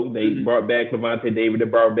 They Mm-hmm. brought back Levante David, they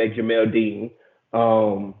brought back Jamel Dean.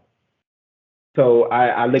 Um, So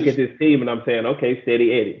I look at this team and I'm saying, okay,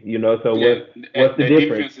 steady Eddie, So what's the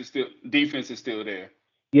difference? Defense is still there.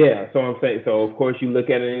 Yeah, so I'm saying, so of course you look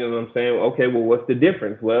at it and I'm saying, okay, well, what's the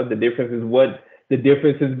difference? Well, the difference is what the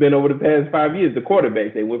difference has been over the past 5 years. The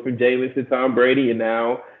quarterback, they went from Jalen to Tom Brady, and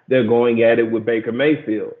now they're going at it with Baker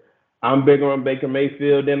Mayfield. I'm bigger on Baker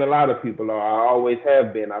Mayfield than a lot of people are. I always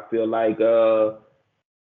have been. I feel like so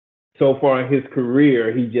far in his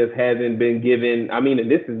career, he just hasn't been given. I mean, and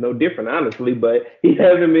this is no different, honestly, but he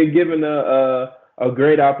hasn't been given a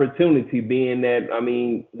great opportunity. Being that, I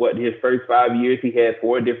mean, his first 5 years, he had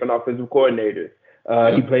 4 different offensive coordinators.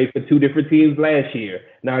 He played for 2 different teams last year.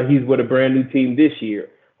 Now he's with a brand new team this year.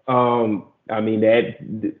 I mean, that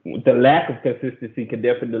the lack of consistency can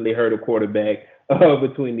definitely hurt a quarterback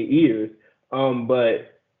between the ears.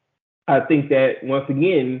 But I think that once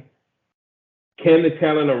again, can the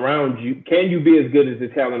talent around you, can you be as good as the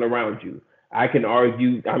talent around you? I can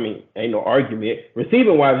argue, I mean, ain't no argument.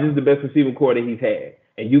 Receiving wise, this is the best receiving core that he's had.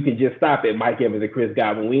 And you can just stop at Mike Evans and Chris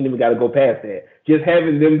Godwin. We ain't even got to go past that. Just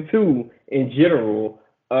having them two in general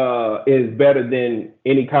is better than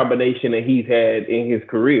any combination that he's had in his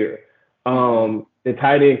career. The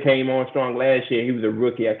tight end came on strong last year. He was a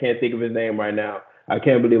rookie. I can't think of his name right now. I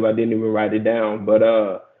can't believe I didn't even write it down. But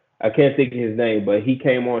I can't think of his name. But he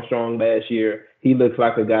came on strong last year. He looks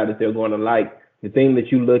like a guy that they're going to like. The thing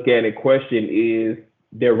that you look at and question is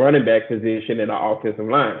their running back position and the offensive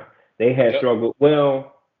line. They had struggles.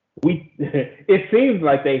 Well, it seems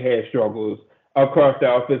like they had struggles across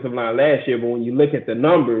the offensive line last year, but when you look at the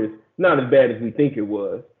numbers, not as bad as we think it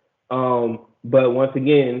was. But once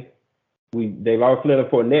again, they lost Leonard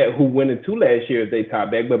Fournette, who went into last year as their top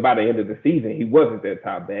back, but by the end of the season, he wasn't their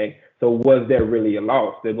top back. So was that really a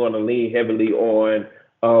loss? They're going to lean heavily on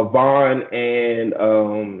Vaughn and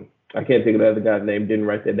I can't think of the other guy's name. Didn't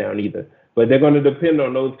write that down either. But they're going to depend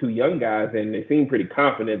on those 2 young guys, and they seem pretty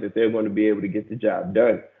confident that they're going to be able to get the job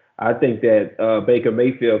done. I think that Baker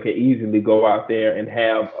Mayfield can easily go out there and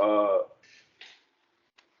have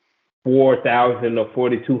 4,000 or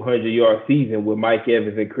 4,200 yard season with Mike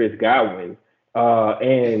Evans and Chris Godwin.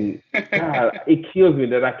 And God, it kills me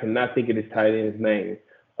that I cannot think of this tight end's name.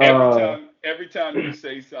 Every time you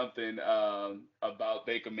say something about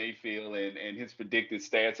Baker Mayfield and his predicted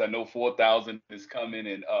stats, I know 4,000 is coming,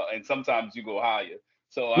 and sometimes you go higher.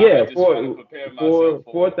 So I just try to prepare myself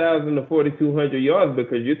for 4,000 to 4,200 yards,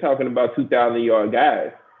 because you're talking about 2,000 yard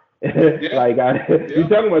guys. You're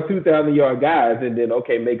talking about 2,000 yard guys, and then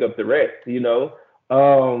make up the rest. So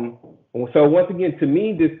once again, to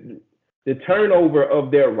me, the turnover of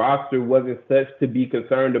their roster wasn't such to be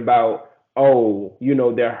concerned about.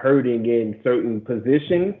 They're hurting in certain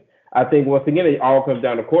positions. I think once again, it all comes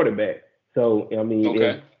down to quarterback. So, I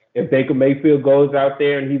mean, if Baker Mayfield goes out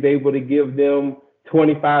there and he's able to give them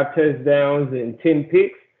 25 touchdowns and 10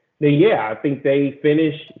 picks, then yeah, I think they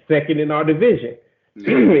finish second in our division.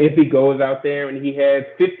 If he goes out there and he has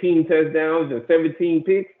 15 touchdowns and 17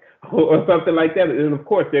 picks or something like that, then of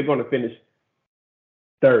course they're going to finish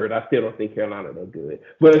third. I still don't think Carolina does good,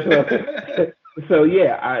 but so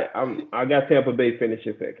yeah, I got Tampa Bay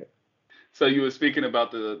finishing second. So you were speaking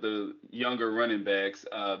about the younger running backs.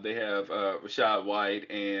 They have Rashad White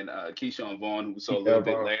and Keyshawn Vaughn, who we saw a little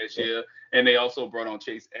bit last year, and they also brought on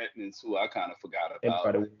Chase Edmonds, who I kind of forgot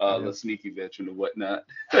about, the sneaky veteran or whatnot.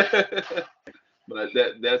 But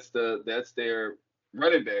that's their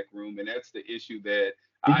running back room, and that's the issue that.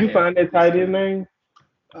 Did you find that tight end name?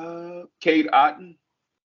 Cade Otton.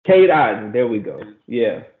 Cade Otton. There we go.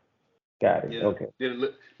 Yeah. Got it. Yeah. Okay.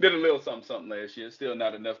 Did a little something last year. Still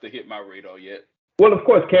not enough to hit my radar yet. Well, of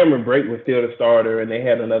course, Cameron Brake was still the starter, and they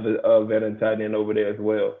had another veteran tight end over there as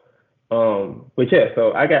well. But yeah,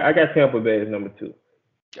 so I got Tampa Bay as number 2.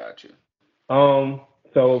 Gotcha.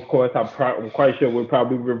 So of course, I'm quite sure we'll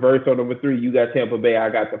probably reverse on number 3. You got Tampa Bay. I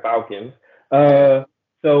got the Falcons.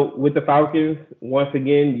 So with the Falcons, once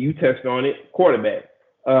again, you touched on it. Quarterback.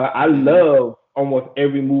 I love almost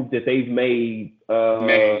every move that they've made.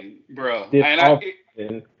 Man, bro. This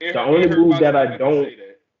offseason. The only move that I don't.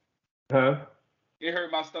 It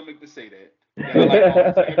hurt my stomach to say that. I like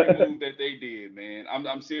almost every move that they did, man.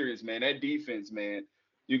 I'm serious, man. That defense, man.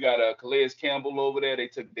 You got Calais Campbell over there. They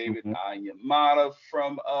took David Onyemata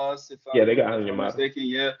from us. They got Onyemata. Mistaken,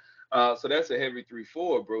 yeah. So that's a heavy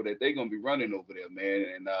 3-4, bro, that they're gonna be running over there, man.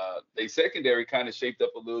 And they secondary kind of shaped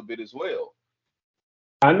up a little bit as well.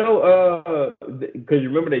 I know, because you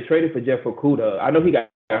remember they traded for Jeff Okudah. I know he got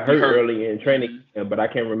got hurt early in training, but I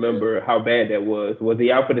can't remember how bad that was. Was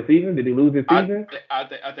he out for the season? Did he lose his season?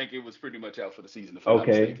 I think it was pretty much out for the season, if I'm not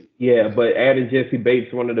mistaken. Yeah, but adding Jesse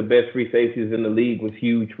Bates, one of the best free safeties in the league, was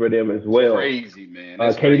huge for them as well. Crazy, man.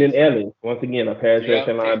 Caden Ellis, once again, a pass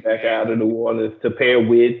rushing linebacker out of New Orleans to pair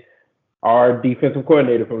with our defensive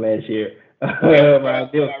coordinator from last year.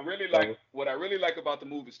 What I really like about the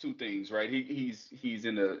move is two things, right? He's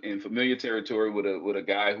in familiar territory with a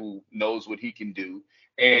guy who knows what he can do,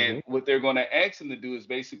 and what they're going to ask him to do is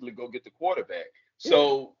basically go get the quarterback.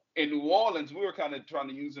 So in New Orleans, we were kind of trying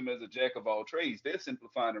to use him as a jack of all trades. They're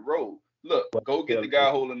simplifying the role. Look, go get the guy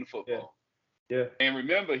holding the football. Yeah. And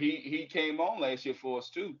remember, he came on last year for us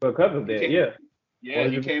too. Because of that, Yeah,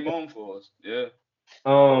 he came on for us. Yeah.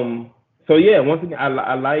 So yeah, once again,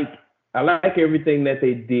 I like everything that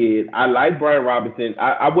they did. I like Brian Robinson.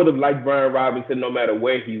 I would have liked Brian Robinson no matter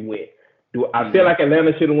where he went. I feel like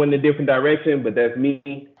Atlanta should have went in a different direction, but that's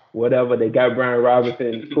me. Whatever. They got Brian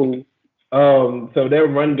Robinson. Cool. So their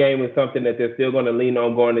run game is something that they're still going to lean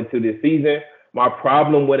on going into this season. My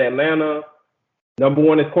problem with Atlanta, number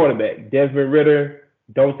one, is quarterback. Desmond Ridder.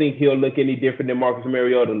 Don't think he'll look any different than Marcus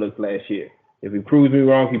Mariota looked last year. If he proves me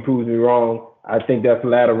wrong, he proves me wrong. I think that's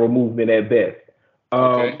lateral movement at best.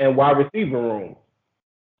 And wide receiver room.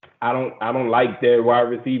 I don't like their wide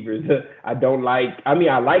receivers. I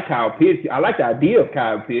like Kyle Pitts. I like the idea of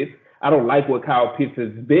Kyle Pitts. I don't like what Kyle Pitts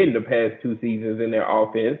has been the past 2 seasons in their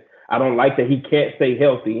offense. I don't like that he can't stay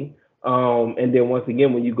healthy. And then once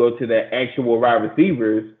again, when you go to the actual wide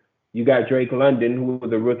receivers, you got Drake London, who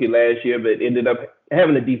was a rookie last year, but ended up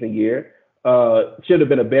having a decent year. Should have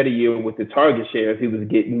been a better year with the target shares he was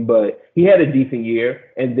getting, but he had a decent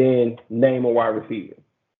year. And then name a wide receiver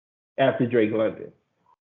after Drake London.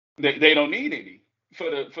 They don't need any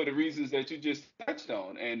for the reasons that you just touched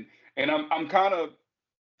on, and I'm kind of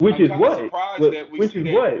surprised that we which is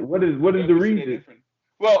that, what is the reason?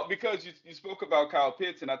 Well, because you spoke about Kyle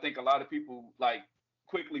Pitts, and I think a lot of people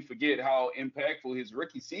quickly forget how impactful his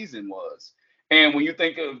rookie season was. And when you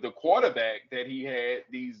think of the quarterback that he had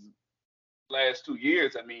these last 2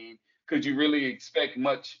 years, I mean, could you really expect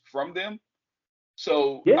much from them?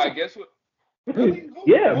 So I guess what. Really?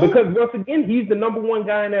 Because once again, he's the number one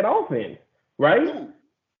guy in that offense, right? Who?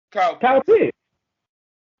 Kyle Pitts.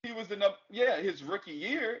 He was his rookie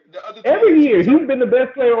year. The other every year he's been the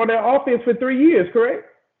best player on that offense for 3 years, correct?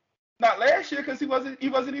 Not last year because he wasn't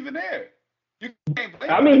even there. You can't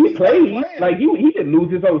blame I mean, he played. Like he didn't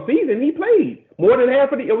lose his whole season. He played more than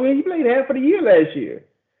half of the. He played half of the year last year.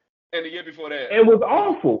 And the year before that. It was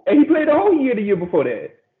awful. And he played the whole year the year before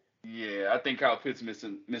that. Yeah, I think Kyle Pitts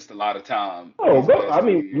missed a lot of time.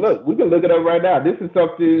 Look, we can look it up right now. This is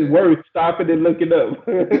something worth stopping and looking up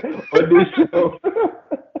on this show.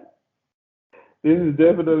 This is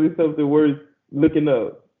definitely something worth looking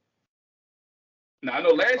up. Now I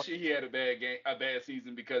know last year he had a bad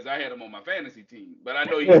season because I had him on my fantasy team, but I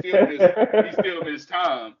know he still missed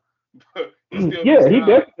time. He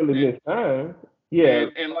definitely missed time. Yeah,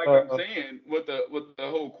 and like I'm saying, with the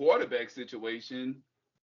whole quarterback situation.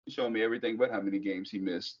 Showing me everything but how many games he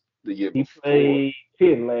missed the year before. He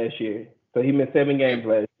played 10 last year, so he missed 7 games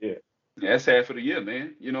last year. That's half of the year,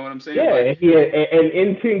 man. You know what I'm saying? Yeah, and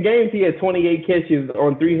in 10 games he had 28 catches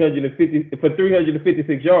on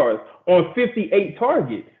 356 yards on 58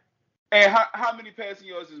 targets. And how many passing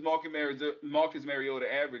yards does Marcus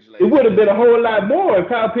Mariota average last year? It would have been a whole lot more if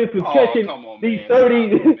Kyle Pitts was catching these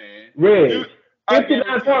 30 reds.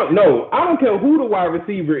 59 targets. No, I don't care who the wide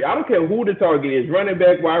receiver. I don't care who the target is. Running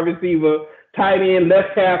back, wide receiver, tight end,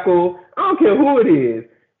 left tackle. I don't care who it is.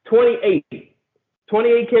 28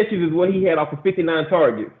 catches is what he had off of 59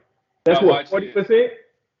 targets. That's what, 40%?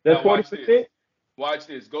 That's 40%? Watch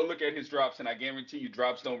this. Go look at his drops, and I guarantee you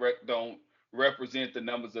drops don't represent the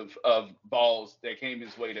numbers of balls that came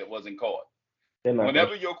his way that wasn't caught.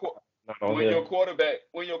 Whenever your quarterback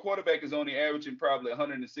is only averaging probably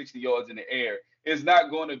 160 yards in the air, it's not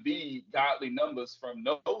going to be godly numbers from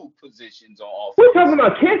no positions on offense. We're talking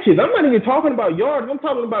about catches. I'm not even talking about yards. I'm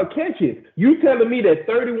talking about catches. You telling me that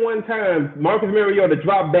 31 times Marcus Mariota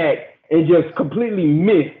dropped back and just completely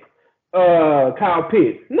missed Kyle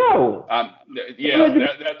Pitts? No. That's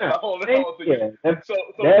whole thing. That's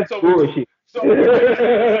bullshit. So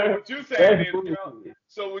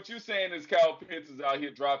what you're saying is Kyle Pitts is out here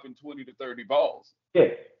dropping 20 to 30 balls.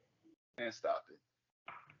 Yes. Man, stop it.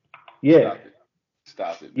 Yes.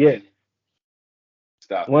 Stop it. Yes.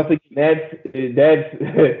 Stop it. Once again, that's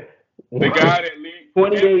the guy that leads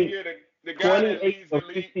 28. The guy that leads the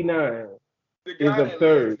league. 59 is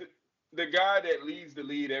absurd. The guy that leads the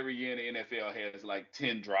lead every year in the NFL has like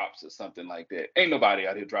 10 drops or something like that. Ain't nobody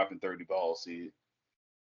out here dropping 30 balls, see it.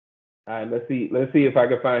 All right, let's see. Let's see if I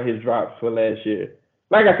can find his drops for last year.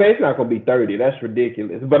 Like I said, it's not gonna be 30. That's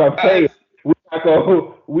ridiculous. But I'm saying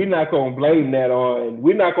we're not gonna blame that on.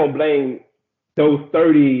 We're not gonna blame those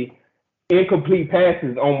 30 incomplete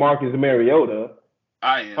passes on Marcus Mariota.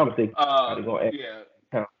 I am. I don't think anybody's gonna Yeah.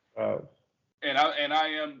 count. And I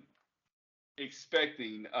am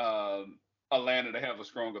expecting Atlanta to have a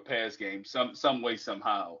stronger pass game some way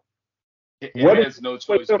somehow. It has no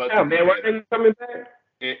choice but to be Ryan coming back?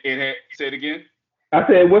 Say it again. I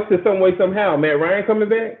said, what's the some way somehow? Matt Ryan coming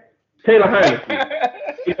back? Taylor Heineke.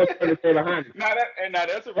 Taylor Heineke. Now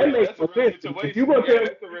that's a real situation. If you gonna tell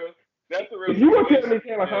me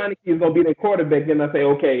Taylor Heineke is gonna be their quarterback, then I say,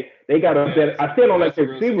 okay, they got a better. I still don't like their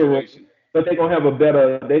receiver room, but they're gonna have a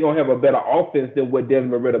better offense than what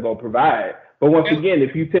Desmond Ridder gonna provide. But once again,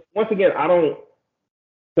 I don't.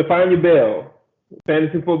 Stefania Bell,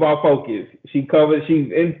 fantasy football focus.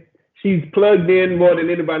 She's plugged in more than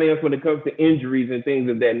anybody else when it comes to injuries and things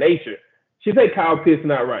of that nature. She said Kyle Pitts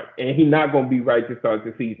not right, and he's not gonna be right to start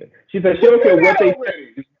the season. She said she don't care what they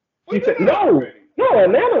say. She said no.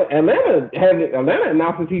 Atlanta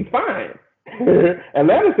announces he's fine.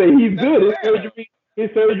 Atlanta said he's good. His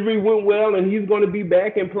surgery went well, and he's going to be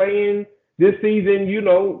back and playing this season.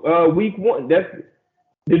 Week 1. That's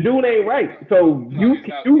the dude ain't right. So you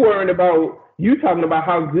worrying about you talking about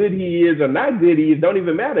how good he is or not good he is. Don't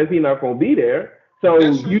even matter if he's not going to be there. So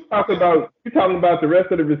you talking about the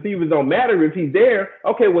rest of the receivers don't matter if he's there.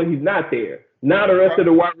 Okay, well he's not there. Now the rest of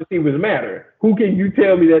the wide receivers matter. Who can you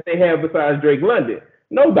tell me that they have besides Drake London?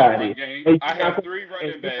 Nobody. I have 3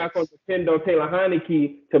 running backs. You're not going to depend on Taylor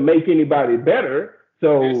Heineke to make anybody better.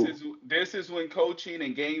 So this is when coaching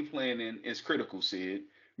and game planning is critical, Sid.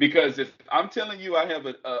 Because if I'm telling you I have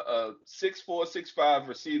a 6'4", 6'5"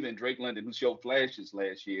 receiver in Drake London who showed flashes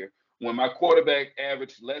last year, when my quarterback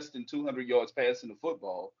averaged less than 200 yards passing the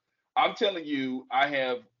football, I'm telling you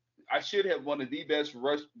I should have one of the best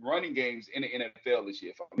running games in the NFL this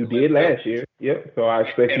year. You did last year, yep. So I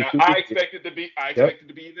expected it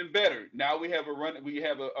to be even better. Now we have a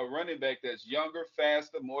running back that's younger,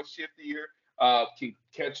 faster, more shiftier, can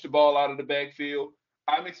catch the ball out of the backfield.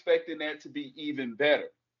 I'm expecting that to be even better,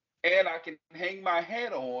 and I can hang my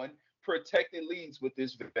hat on protecting leads with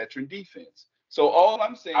this veteran defense. So all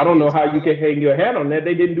I'm saying, I don't know how you can hang your hat on that.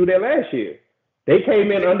 They didn't do that last year. They came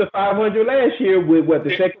in under 500 last year with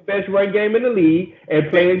the second best run game in the league and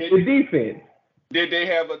playing good defense. Did they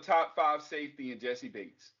have a top 5 safety in Jesse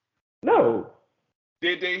Bates? No.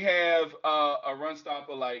 Did they have a run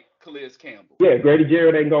stopper like Calais Campbell? Yeah, Grady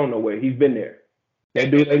Jarrett ain't going nowhere. He's been there.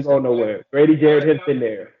 That dude ain't going nowhere. Grady Jarrett has been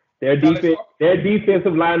there. Their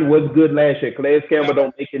defensive line was good last year. Calais Campbell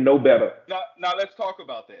don't make it no better. Now let's talk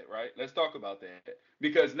about that, right? Let's talk about that.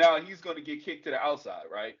 Because now he's going to get kicked to the outside,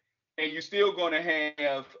 right? And you're still going to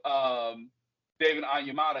have David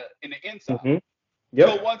Onyemata in the inside. Mm-hmm. Yep.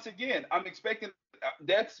 So once again, I'm expecting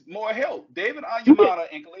that's more help. David Onyemata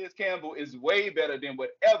and Calais Campbell is way better than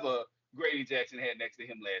whatever Grady Jackson had next to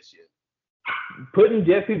him last year. Putting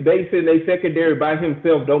Jesse Bates in a secondary by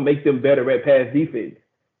himself don't make them better at pass defense.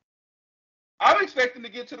 I'm expecting to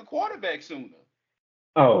get to the quarterback sooner.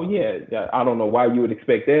 Oh, yeah. I don't know why you would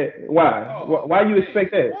expect that. Why? Why you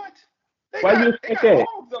expect that? What? Why you expect that?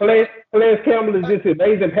 Calais Campbell is just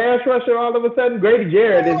amazing pass rusher all of a sudden. Grady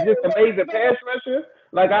Jarrett is just amazing pass rusher.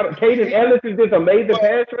 Caden Ellis is just amazing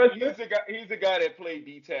pass rusher. He's a guy that played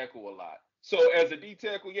D tackle a lot. So as a D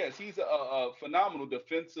tackle, yes, he's a phenomenal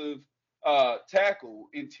defensive tackle,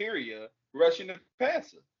 interior, rushing and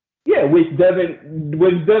passer. Yeah, which doesn't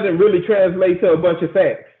really translate to a bunch of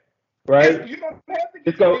sacks, right? You don't have to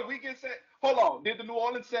get we get sacked. Hold on. Did the New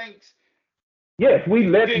Orleans Saints? Yes, we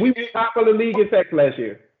were top of the league in sacks last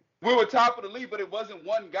year. We were top of the league, but it wasn't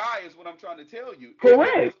one guy, is what I'm trying to tell you.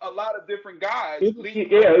 Correct. It was a lot of different guys. It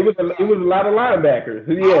was a lot of linebackers.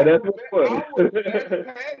 Yeah, that's what it was. Our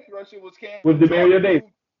pass rusher was Demario Davis.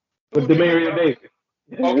 Demario Davis.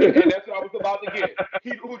 Okay, and that's what I was about to get.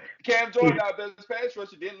 Cam Jordan, our best pass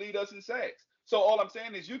rusher, didn't lead us in sacks. So all I'm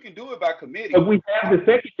saying is you can do it by committee. But we have the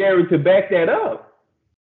secondary to back that up.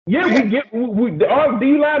 Yeah, our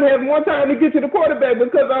D-line has more time to get to the quarterback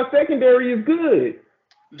because our secondary is good.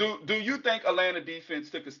 Do you think Atlanta defense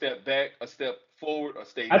took a step back, a step forward, or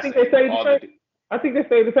stayed the same? I think they stayed the same. I think they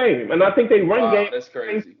stayed the same. And I think they run game. That's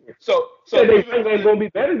crazy. So they run game going to be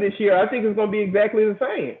better this year. I think it's going to be exactly the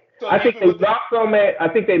same. So I think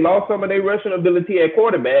they lost some of their rushing ability at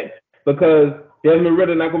quarterback because Desmond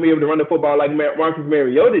Ridder not going to be able to run the football like Marcus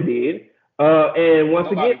Mariota did. And once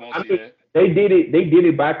again, I think they did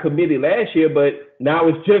it by committee last year, but now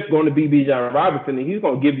it's just going to be Bijan Robinson, and he's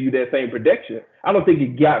going to give you that same protection. I don't think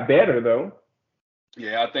it got better though.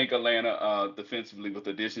 Yeah, I think Atlanta defensively with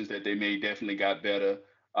additions that they made definitely got better.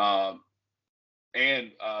 Um,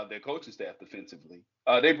 and their coaching staff defensively.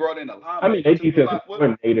 They brought in a I mean, linebacker their too. defensive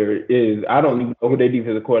coordinator is, I don't even know who their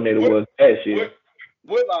defensive coordinator was last year.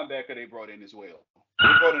 What linebacker they brought in as well? They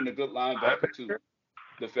brought in a good linebacker too.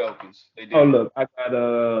 The Falcons. They Oh, did. look, I got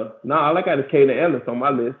all I got is Caden Ellis on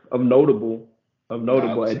my list of notable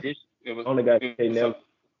Nah, additions. it was Only got it Caden was Ellis.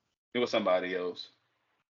 it was somebody else.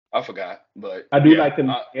 I forgot, but I do yeah. like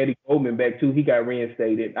them Eddie Goldman back too. He got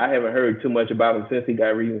reinstated. I haven't heard too much about him since he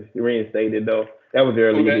got reinstated though. That was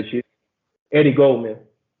earlier this year. Eddie Goldman.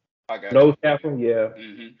 I got Nose you. tackle, yeah.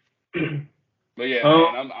 Mm-hmm. But yeah,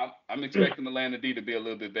 man, I'm expecting Atlanta D to be a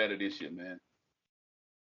little bit better this year, man.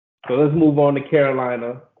 So let's move on to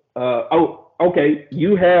Carolina. Okay.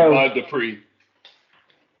 You have Dupree.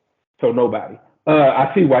 So nobody.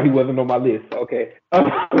 I see why he wasn't on my list. Okay.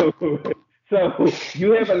 So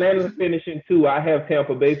you have Atlanta finishing 2. I have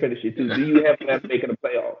Tampa Bay finishing 2. Do you have Atlanta making the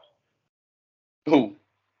playoffs? Who?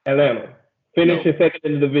 Atlanta. Finishing second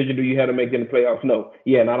in the division, do you have to make in the playoffs? No.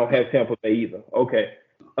 Yeah, and I don't have Tampa Bay either. Okay.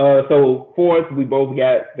 So fourth, we both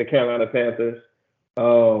got the Carolina Panthers.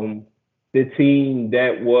 The team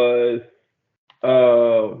that was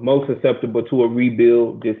most susceptible to a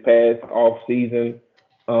rebuild this past off season.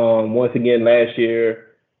 Once again, last year,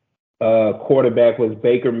 quarterback was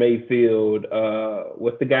Baker Mayfield.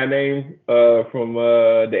 What's the guy name from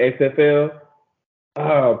the XFL?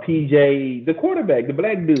 PJ, the quarterback, the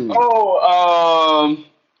black dude. Oh,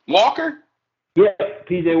 Walker? Yeah,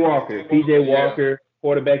 PJ Walker. PJ Walker,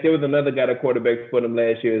 quarterback. There was another guy that quarterback for them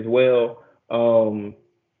last year as well.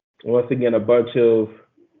 Once again, a bunch of,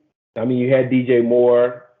 you had DJ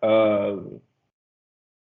Moore, the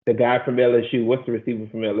guy from LSU. What's the receiver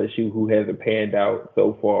from LSU who hasn't panned out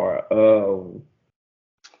so far?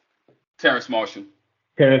 Terrace Marshall.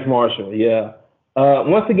 Terrace Marshall, yeah.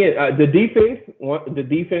 Once again, the defense.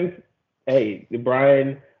 Hey,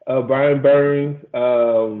 Brian Burns.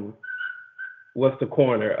 What's the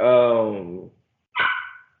corner?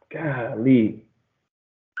 Golly,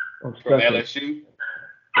 I'm from LSU.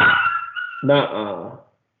 Nuh-uh.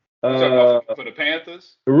 For the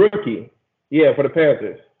Panthers. The rookie, yeah, for the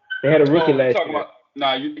Panthers. They had a rookie last year.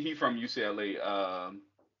 He from UCLA.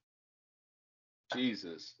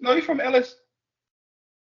 Jesus. No, he's from LSU.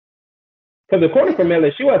 Because the corner from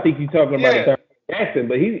LSU, I think you're talking about Jackson,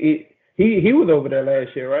 but he was over there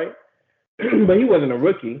last year, right? But he wasn't a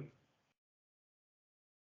rookie.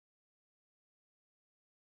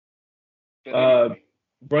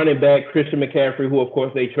 Running back Christian McCaffrey, who of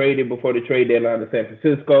course they traded before the trade deadline to San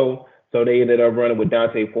Francisco, so they ended up running with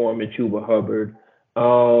Dante Foreman and Chuba Hubbard.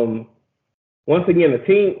 Once again, a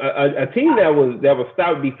team that was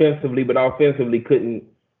stout defensively, but offensively couldn't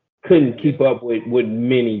keep up with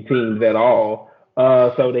many teams at all.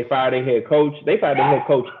 So they fired their head coach. They fired their head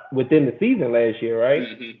coach within the season last year, right?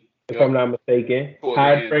 Mm-hmm. If I'm not mistaken.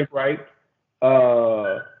 Hired Frank Reich.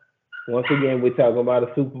 Once again, we're talking about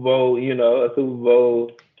a Super Bowl,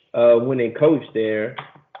 winning coach there.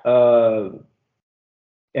 And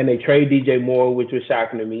they trade DJ Moore, which was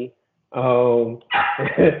shocking to me.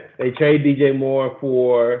 They trade DJ Moore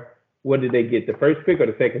for, what did they get? The first pick or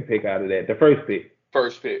the second pick out of that? The first pick.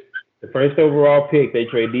 First pick. The first overall pick, they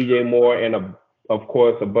trade DJ Moore and, of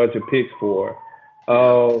course, a bunch of picks for.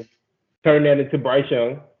 Turn that into Bryce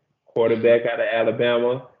Young, quarterback out of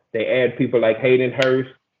Alabama. They add people like Hayden Hurst,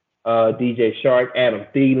 DJ Shark, Adam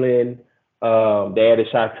Thielen. They added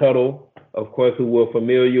Shaq Tuttle, of course, who we're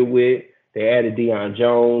familiar with. They added Deion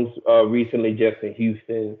Jones recently, just in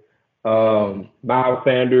Houston. Miles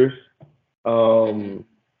Sanders. And,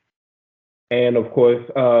 of course,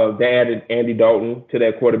 they added Andy Dalton to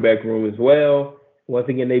that quarterback room as well. Once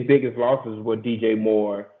again, their biggest losses were DJ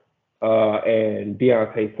Moore and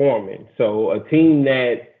Deontay Foreman. So a team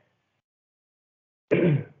that,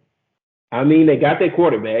 they got their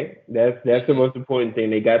quarterback. That's the most important thing.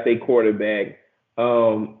 They got their quarterback.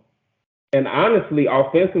 And honestly,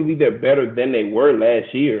 offensively, they're better than they were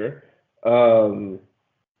last year.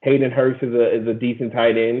 Hayden Hurst is a decent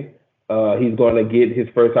tight end. He's going to get his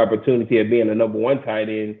first opportunity at being a number 1 tight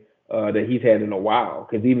end that he's had in a while.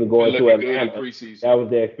 Because even going to Atlanta, that was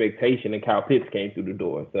the expectation, and Kyle Pitts came through the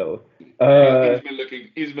door. So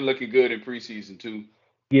he's been looking good in preseason too.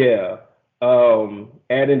 Yeah.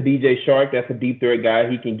 Adding DJ Shark, that's a deep threat guy.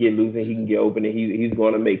 He can get loose and he can get open, and he's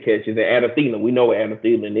going to make catches. And Adam Thielen, we know what Adam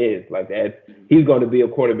Thielen is. Like that, he's going to be a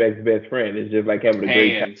quarterback's best friend. It's just like having a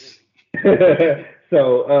great time.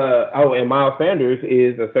 So, and Miles Sanders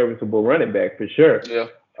is a serviceable running back for sure. Yeah.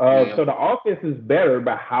 So the offense is better,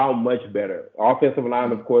 but how much better? Offensive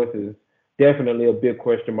line, of course, is definitely a big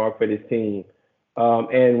question mark for this team.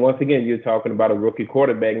 And once again, you're talking about a rookie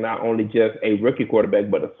quarterback, not only just a rookie quarterback,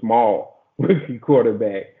 but a small rookie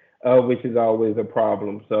quarterback, which is always a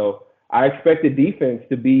problem. So I expect the defense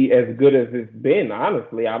to be as good as it's been.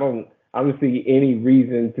 Honestly, I don't see any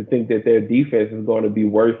reason to think that their defense is going to be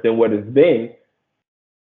worse than what it's been.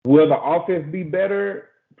 Will the offense be better?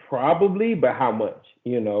 Probably, but how much?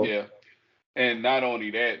 Yeah. And not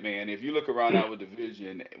only that, man, if you look around our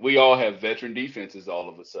division, we all have veteran defenses all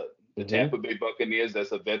of a sudden. The Tampa Bay Buccaneers,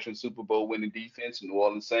 that's a veteran Super Bowl winning defense. New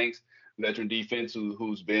Orleans Saints, veteran defense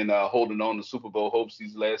who's been holding on to Super Bowl hopes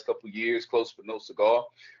these last couple of years, close but no cigar.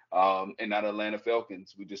 And now the Atlanta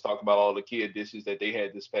Falcons, we just talked about all the key additions that they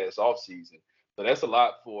had this past offseason. So that's a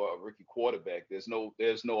lot for a rookie quarterback. There's no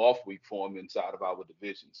off week for him inside of our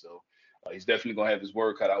division. So he's definitely going to have his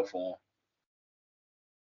work cut out for him.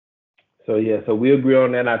 So so we agree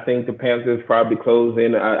on that. I think the Panthers probably close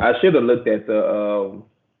in. I should have looked at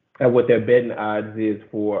at what their betting odds is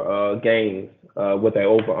for games, what their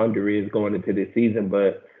over under is going into this season,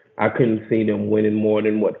 but I couldn't see them winning more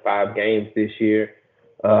than 5 games this year.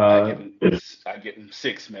 I give them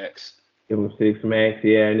 6 max. Give them 6 max,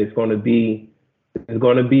 yeah, and it's going to be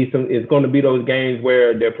those games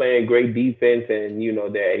where they're playing great defense and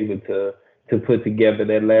they're able to put together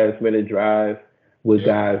that last minute drive with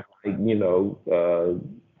guys like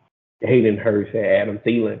Hayden Hurst and Adam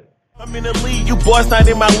Thielen. I'm in the league, you boys not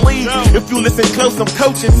in my league. If you listen close, I'm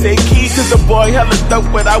coaching, say key. Cause the boy hella dope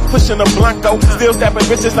without pushing a Blanco. Still dapping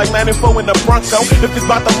bitches like 94 in the Bronco. If it's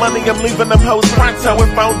about the money, I'm leaving them hoes pronto.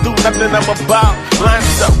 If I don't do nothing, I'm about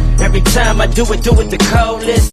Lonzo. Every time I do it the coldest.